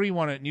was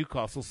 3-1 at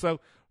Newcastle. So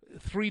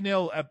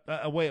 3-0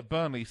 away at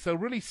Burnley. So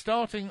really,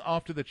 starting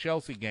after the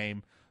Chelsea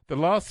game, the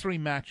last 3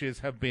 matches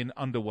have been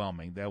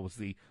underwhelming. There was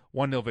the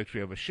 1-0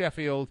 victory over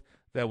Sheffield.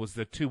 There was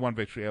the 2-1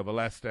 victory over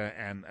Leicester,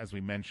 and as we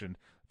mentioned,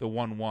 the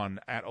 1-1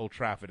 at Old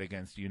Trafford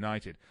against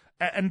United.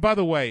 And by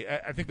the way,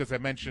 I think as I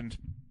mentioned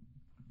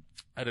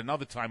at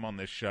another time on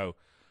this show,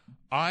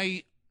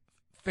 I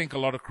think a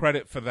lot of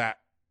credit for that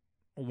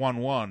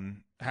 1-1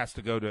 has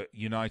to go to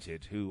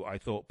United, who I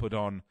thought put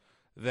on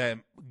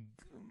their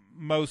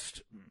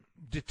most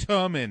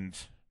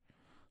determined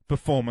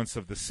performance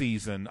of the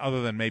season,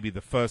 other than maybe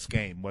the first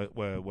game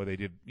where they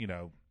did,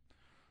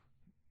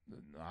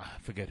 I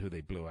forget who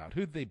they blew out.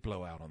 Who did they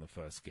blow out on the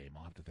first game?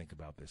 I'll have to think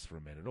about this for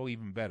a minute. Or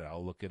even better,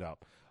 I'll look it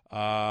up.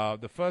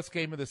 The first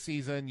game of the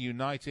season,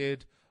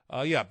 United,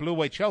 blew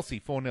away Chelsea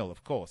 4-0,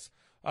 of course.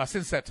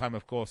 Since that time,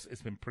 of course,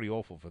 it's been pretty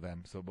awful for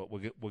them. But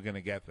we're going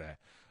to get there.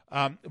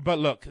 But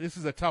look, this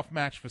is a tough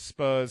match for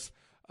Spurs.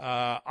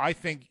 I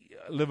think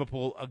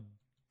Liverpool.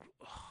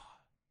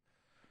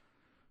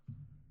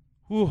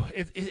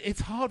 It's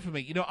hard for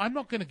me. I'm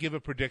not going to give a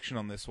prediction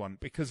on this one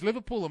because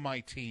Liverpool are my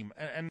team,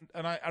 and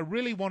I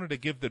really wanted to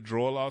give the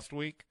draw last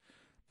week,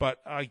 but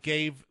I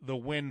gave the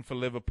win for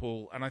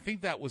Liverpool, and I think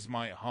that was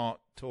my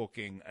heart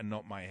talking and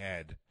not my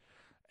head.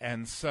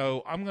 And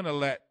so I'm going to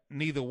let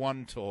neither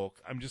one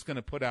talk. I'm just going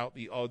to put out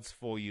the odds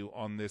for you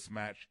on this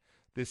match,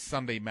 this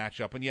Sunday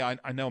matchup. And yeah,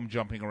 I know I'm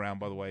jumping around,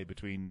 by the way,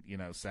 between,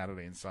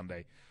 Saturday and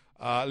Sunday.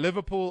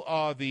 Liverpool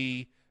are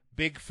the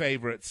big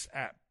favorites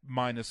at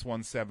minus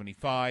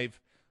 175.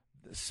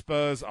 The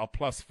Spurs are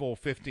plus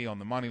 450 on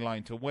the money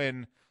line to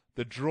win.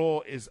 The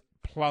draw is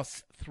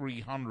plus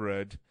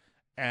 300.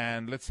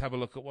 And let's have a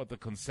look at what the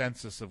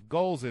consensus of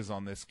goals is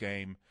on this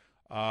game.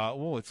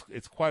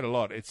 It's quite a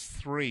lot. It's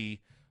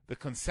 3. The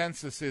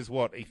consensus is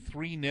what? A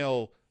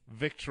 3-0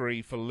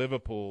 victory for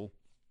Liverpool.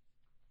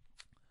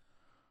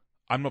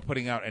 I'm not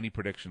putting out any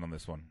prediction on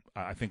this one.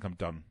 I think I'm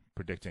done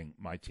predicting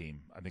my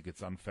team. I think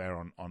it's unfair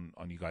on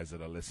you guys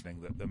that are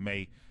listening that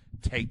may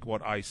take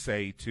what I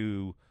say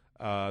to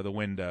the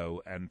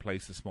window and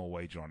place a small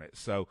wager on it.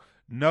 So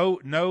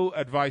no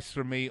advice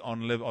from me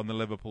on the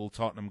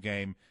Liverpool-Tottenham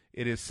game.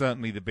 It is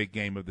certainly the big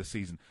game of the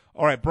season.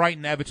 All right,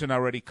 Brighton-Everton, I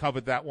already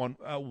covered that one.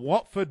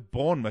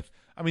 Watford-Bournemouth.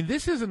 I mean,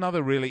 this is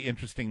another really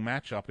interesting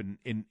matchup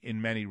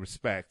in many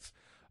respects.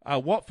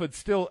 Watford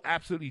still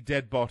absolutely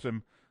dead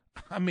bottom.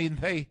 I mean,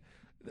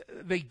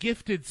 they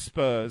gifted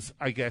Spurs,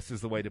 I guess is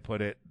the way to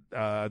put it,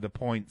 the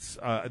points,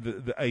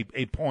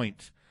 a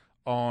point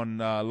on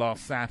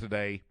last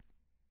Saturday.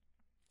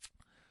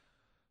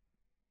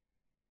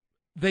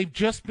 They've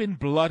just been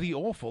bloody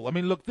awful. I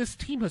mean, look, this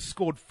team has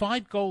scored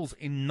 5 goals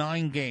in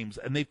 9 games,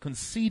 and they've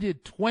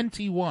conceded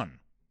 21.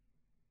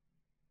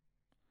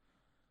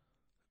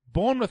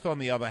 Bournemouth, on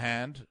the other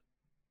hand,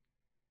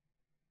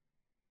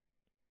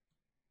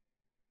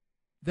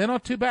 they're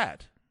not too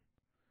bad.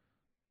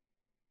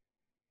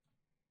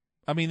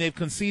 I mean, they've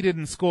conceded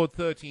and scored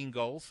 13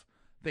 goals.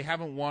 They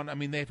haven't won. I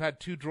mean, they've had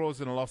 2 draws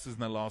and losses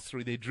in their last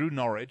 3. They drew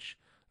Norwich.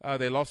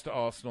 They lost to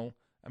Arsenal.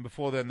 And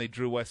before then, they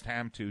drew West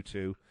Ham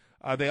 2-2.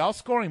 They are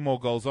scoring more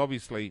goals,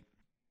 obviously,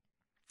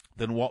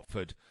 than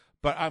Watford.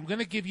 But I'm going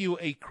to give you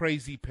a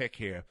crazy pick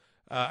here.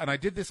 And I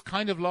did this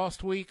kind of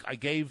last week. I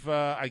gave,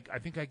 I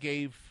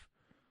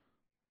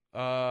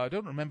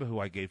don't remember who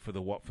I gave for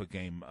the Watford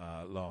game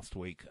last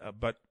week.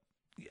 But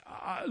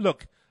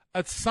look,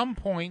 at some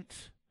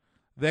point,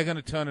 they're going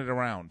to turn it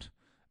around.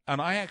 And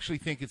I actually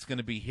think it's going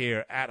to be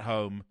here at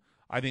home.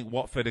 I think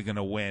Watford are going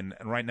to win.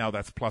 And right now,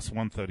 that's plus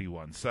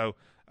 131. So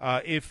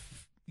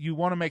if you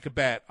want to make a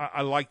bet,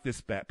 I like this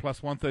bet.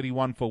 Plus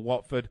 131 for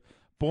Watford.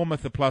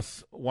 Bournemouth are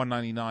plus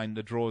 199.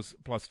 The draw's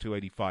plus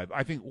 285.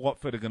 I think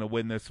Watford are going to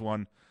win this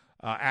one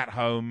at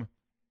home.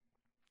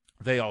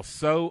 They are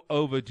so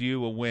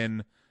overdue a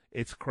win.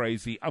 It's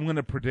crazy. I'm going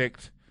to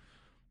predict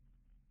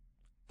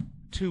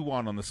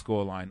 2-1 on the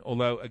scoreline.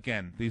 Although,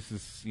 again, this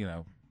is,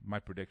 my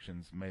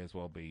predictions may as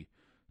well be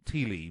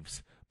tea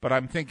leaves. But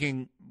I'm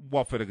thinking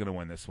Watford are going to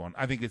win this one.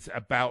 I think it's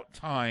about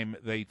time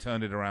they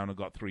turned it around and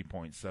got 3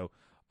 points. So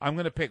I'm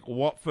going to pick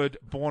Watford,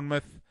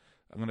 Bournemouth.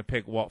 I'm going to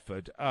pick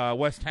Watford.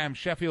 West Ham,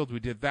 Sheffield, we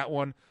did that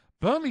one.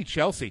 Burnley,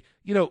 Chelsea.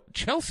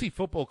 Chelsea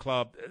Football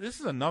Club, this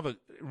is another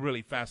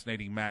really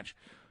fascinating match.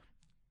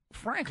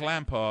 Frank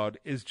Lampard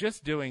is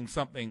just doing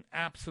something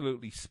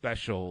absolutely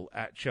special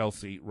at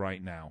Chelsea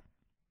right now.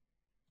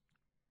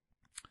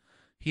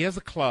 He has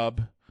a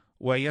club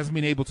where he hasn't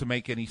been able to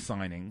make any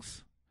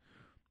signings.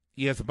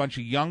 He has a bunch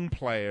of young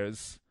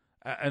players,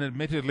 and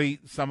admittedly,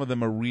 some of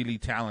them are really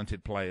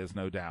talented players,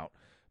 no doubt.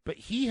 But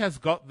he has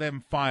got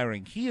them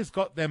firing. He has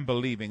got them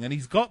believing, and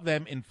he's got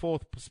them in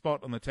 4th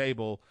spot on the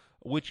table,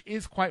 which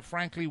is, quite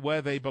frankly,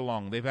 where they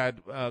belong. They've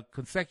had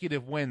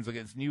consecutive wins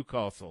against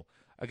Newcastle,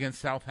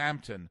 against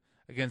Southampton,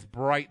 against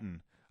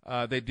Brighton.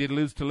 They did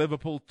lose to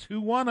Liverpool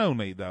 2-1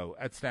 only, though,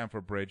 at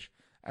Stamford Bridge.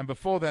 And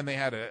before then, they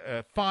had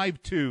a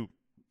 5-2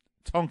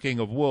 tonking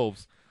of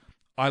Wolves.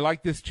 I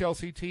like this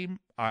Chelsea team.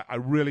 I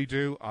really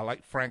do. I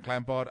like Frank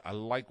Lampard. I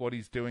like what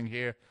he's doing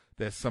here.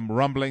 There's some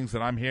rumblings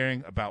that I'm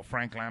hearing about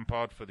Frank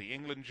Lampard for the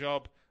England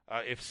job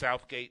if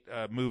Southgate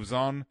moves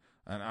on.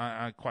 And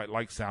I quite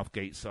like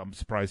Southgate, so I'm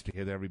surprised to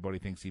hear that everybody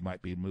thinks he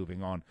might be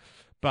moving on.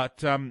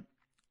 But,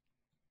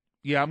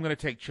 yeah, I'm going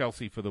to take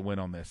Chelsea for the win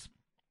on this.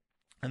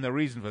 And the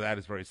reason for that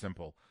is very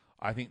simple.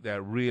 I think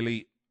they're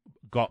really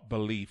got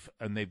belief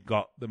and they've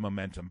got the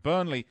momentum.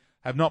 Burnley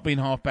have not been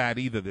half bad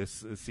either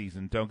this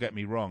season, don't get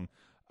me wrong.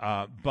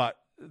 But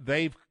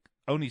they've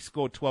only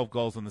scored 12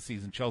 goals on the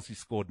season. Chelsea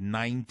scored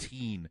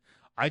 19.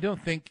 I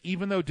don't think,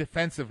 even though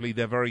defensively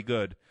they're very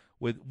good,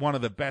 with one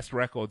of the best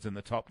records in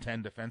the top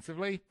 10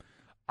 defensively,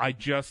 I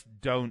just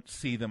don't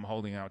see them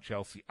holding out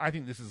Chelsea. I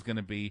think this is going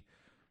to be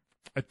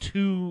a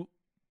 2-1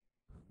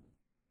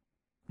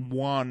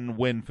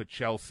 win for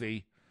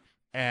Chelsea,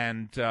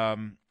 and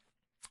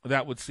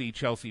that would see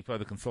Chelsea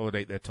further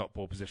consolidate their top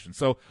 4 position.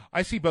 So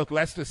I see both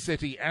Leicester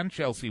City and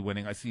Chelsea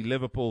winning. I see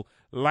Liverpool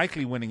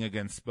likely winning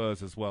against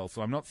Spurs as well.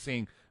 So I'm not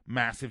seeing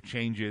massive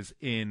changes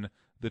in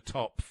the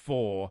top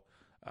 4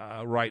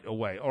 right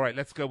away. All right,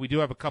 let's go. We do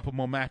have a couple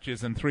more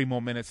matches and 3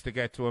 more minutes to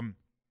get to them.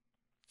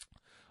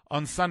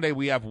 On Sunday,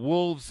 we have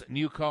Wolves,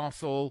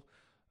 Newcastle.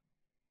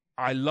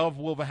 I love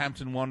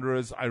Wolverhampton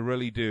Wanderers. I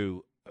really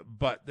do.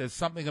 But there's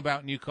something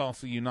about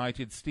Newcastle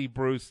United. Steve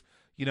Bruce,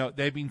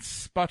 they've been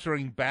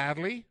sputtering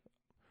badly,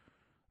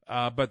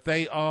 but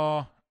they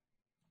are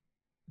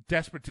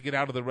desperate to get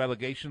out of the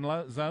relegation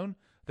zone.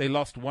 They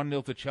lost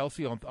 1-0 to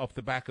Chelsea off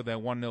the back of their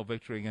 1-0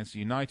 victory against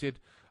United.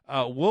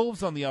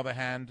 Wolves, on the other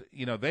hand,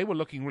 they were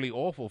looking really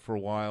awful for a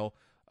while,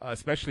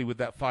 especially with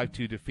that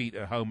 5-2 defeat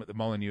at home at the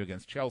Molineux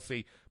against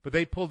Chelsea. But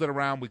they pulled it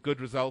around with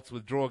good results,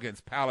 with draw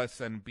against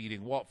Palace and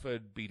beating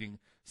Watford, beating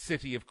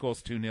City, of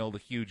course, 2-0, the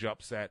huge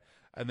upset,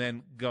 and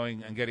then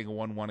going and getting a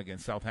 1-1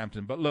 against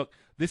Southampton. But look,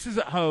 this is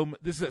at home.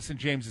 This is at St.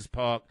 James's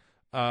Park.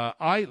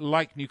 I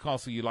like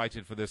Newcastle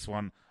United for this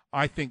one.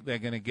 I think they're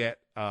going to get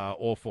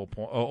all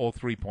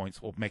 3 points,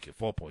 or make it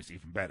 4 points,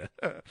 even better.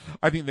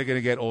 I think they're going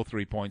to get all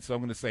 3 points. So I'm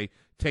going to say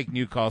take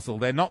Newcastle.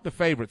 They're not the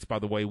favorites, by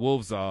the way.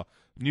 Wolves are.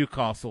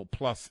 Newcastle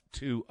plus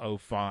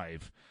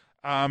 205.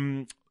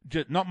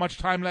 Not much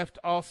time left.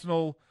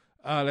 Arsenal,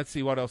 let's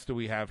see, what else do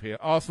we have here?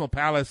 Arsenal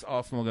Palace.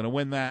 Arsenal are going to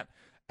win that.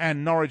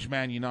 And Norwich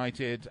Man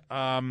United.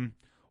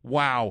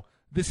 Wow.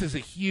 This is a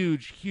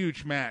huge,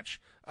 huge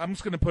match. I'm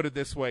just going to put it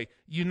this way.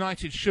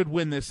 United should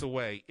win this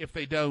away. If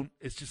they don't,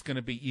 it's just going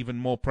to be even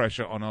more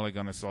pressure on Ole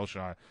Gunnar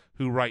Solskjaer,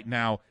 who right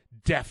now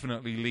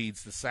definitely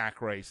leads the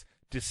sack race,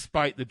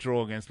 despite the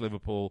draw against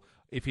Liverpool.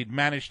 If he'd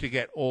managed to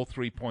get all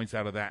 3 points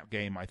out of that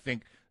game, I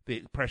think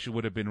the pressure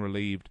would have been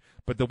relieved.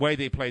 But the way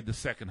they played the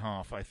second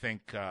half, I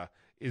think,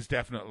 is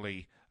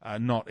definitely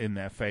not in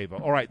their favor.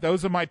 All right,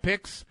 those are my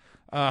picks.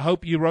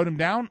 Hope you wrote them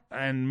down,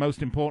 and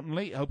most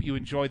importantly, hope you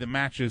enjoy the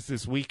matches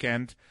this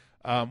weekend.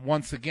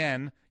 Once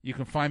again, you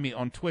can find me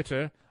on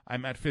Twitter.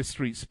 I'm at Fifth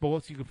Street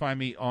Sports. You can find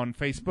me on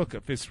Facebook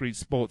at Fifth Street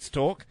Sports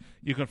Talk.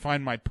 You can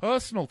find my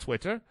personal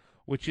Twitter,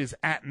 which is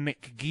at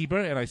Nick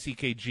Geber,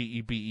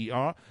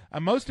 Nickgeber.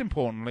 And most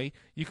importantly,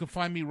 you can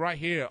find me right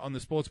here on the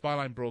Sports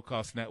Byline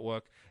Broadcast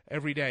Network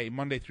every day,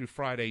 Monday through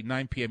Friday,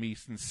 9 p.m.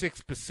 Eastern,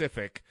 6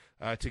 Pacific,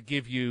 to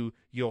give you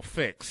your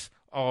fix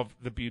of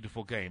the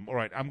beautiful game. All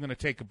right, I'm going to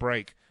take a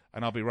break,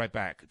 and I'll be right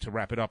back to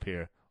wrap it up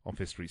here on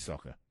Fifth Street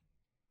Soccer.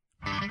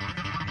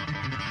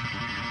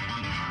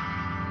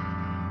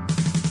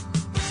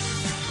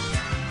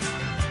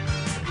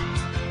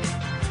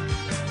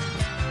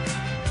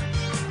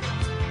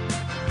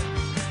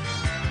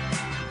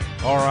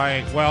 All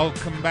right,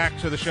 welcome back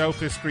to the show,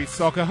 Fifth Street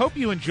Soccer. Hope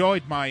you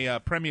enjoyed my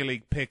Premier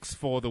League picks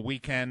for the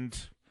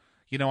weekend.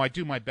 I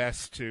do my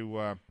best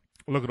to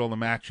look at all the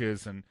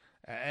matches and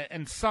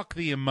suck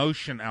the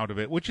emotion out of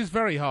it, which is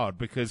very hard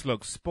because,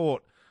 look,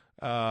 sport,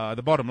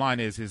 the bottom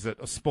line is that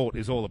a sport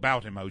is all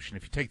about emotion.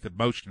 If you take the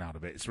emotion out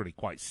of it, it's really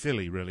quite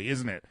silly, really,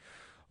 isn't it?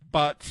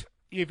 But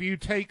if you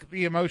take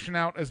the emotion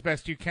out as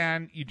best you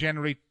can, you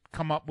generally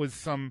come up with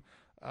some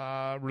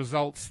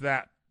results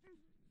that,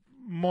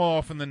 more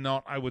often than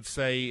not, I would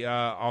say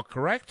are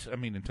correct. I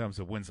mean, in terms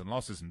of wins and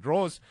losses and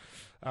draws.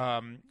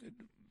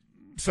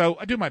 So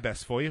I do my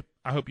best for you.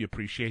 I hope you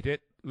appreciate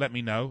it. Let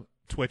me know.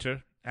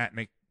 Twitter, at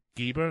Nick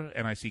Geber,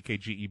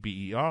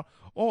 Nickgeber,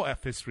 or at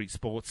Fifth Street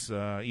Sports.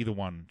 Either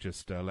one,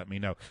 just let me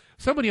know.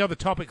 So many other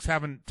topics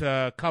haven't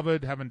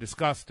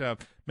discussed.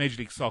 Major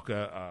League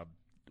Soccer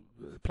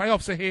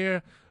playoffs are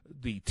here.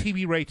 The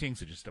TV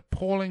ratings are just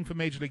appalling for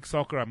Major League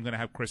Soccer. I'm going to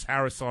have Chris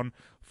Harris on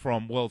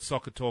from World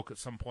Soccer Talk at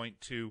some point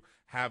to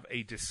have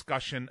a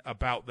discussion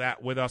about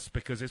that with us,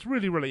 because it's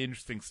really, really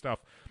interesting stuff.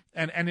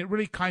 And it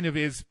really kind of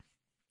is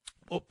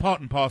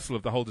part and parcel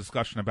of the whole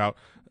discussion about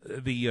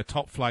the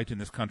top flight in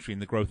this country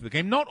and the growth of the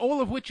game, not all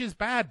of which is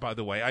bad, by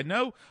the way. I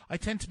know I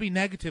tend to be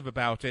negative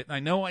about it, and I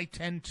know I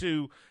tend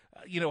to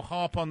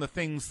harp on the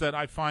things that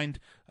I find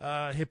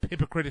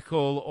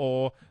hypocritical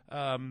or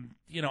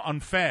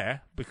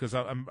unfair, because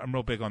I'm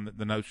real big on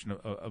the notion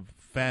of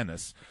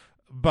fairness.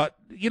 But,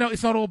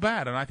 it's not all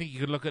bad. And I think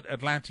you could look at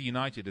Atlanta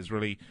United as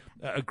really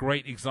a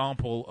great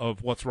example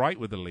of what's right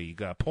with the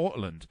league.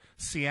 Portland,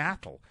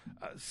 Seattle,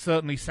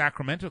 certainly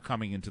Sacramento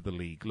coming into the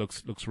league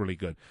looks really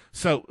good.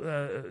 So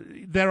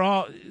there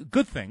are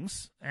good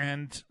things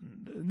and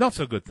not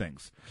so good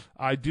things.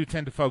 I do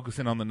tend to focus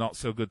in on the not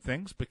so good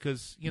things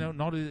because,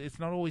 it's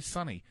not always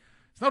sunny.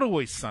 It's not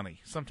always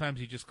sunny. Sometimes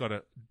you just got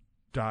to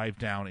dive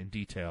down in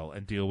detail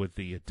and deal with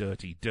the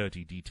dirty,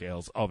 dirty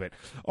details of it.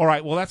 All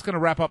right, well, that's going to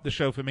wrap up the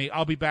show for me.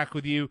 I'll be back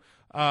with you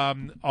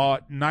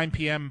at 9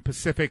 p.m.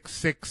 Pacific,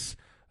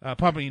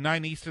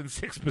 9 Eastern,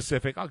 6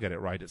 Pacific. I'll get it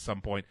right at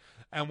some point.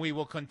 And we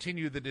will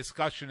continue the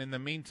discussion. In the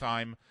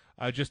meantime,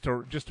 just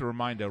a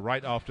reminder,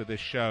 right after this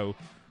show,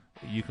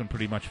 you can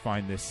pretty much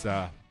find this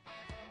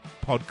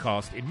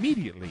podcast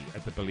immediately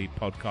at the Believe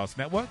Podcast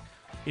Network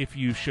if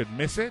you should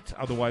miss it.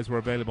 Otherwise, we're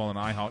available on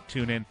iHeart,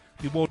 TuneIn,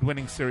 the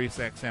award-winning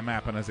SiriusXM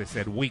app, and as I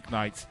said,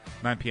 weeknights,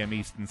 9 p.m.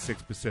 Eastern,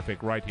 6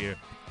 Pacific, right here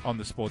on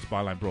the Sports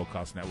Byline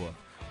Broadcast Network.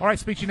 All right,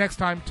 speak to you next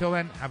time. Till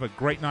then, have a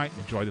great night and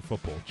enjoy the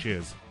football.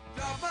 Cheers.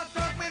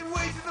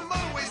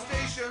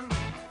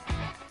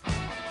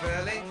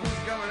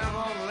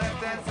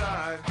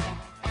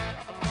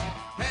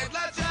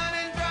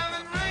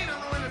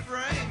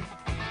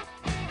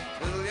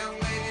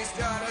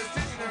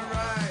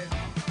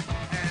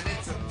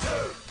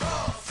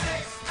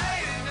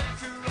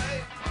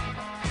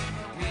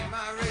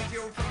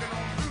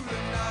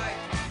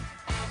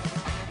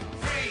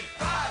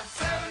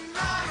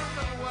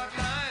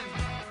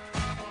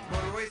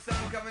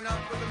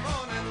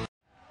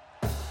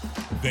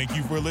 Thank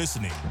you for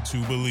listening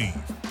to Believe.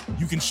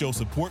 You can show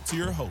support to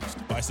your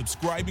host by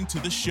subscribing to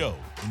the show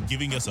and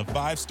giving us a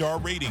 5-star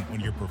rating on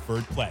your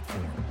preferred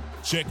platform.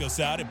 Check us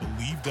out at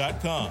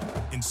Believe.com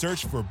and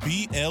search for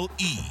BLEAV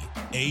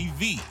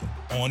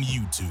on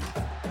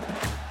YouTube.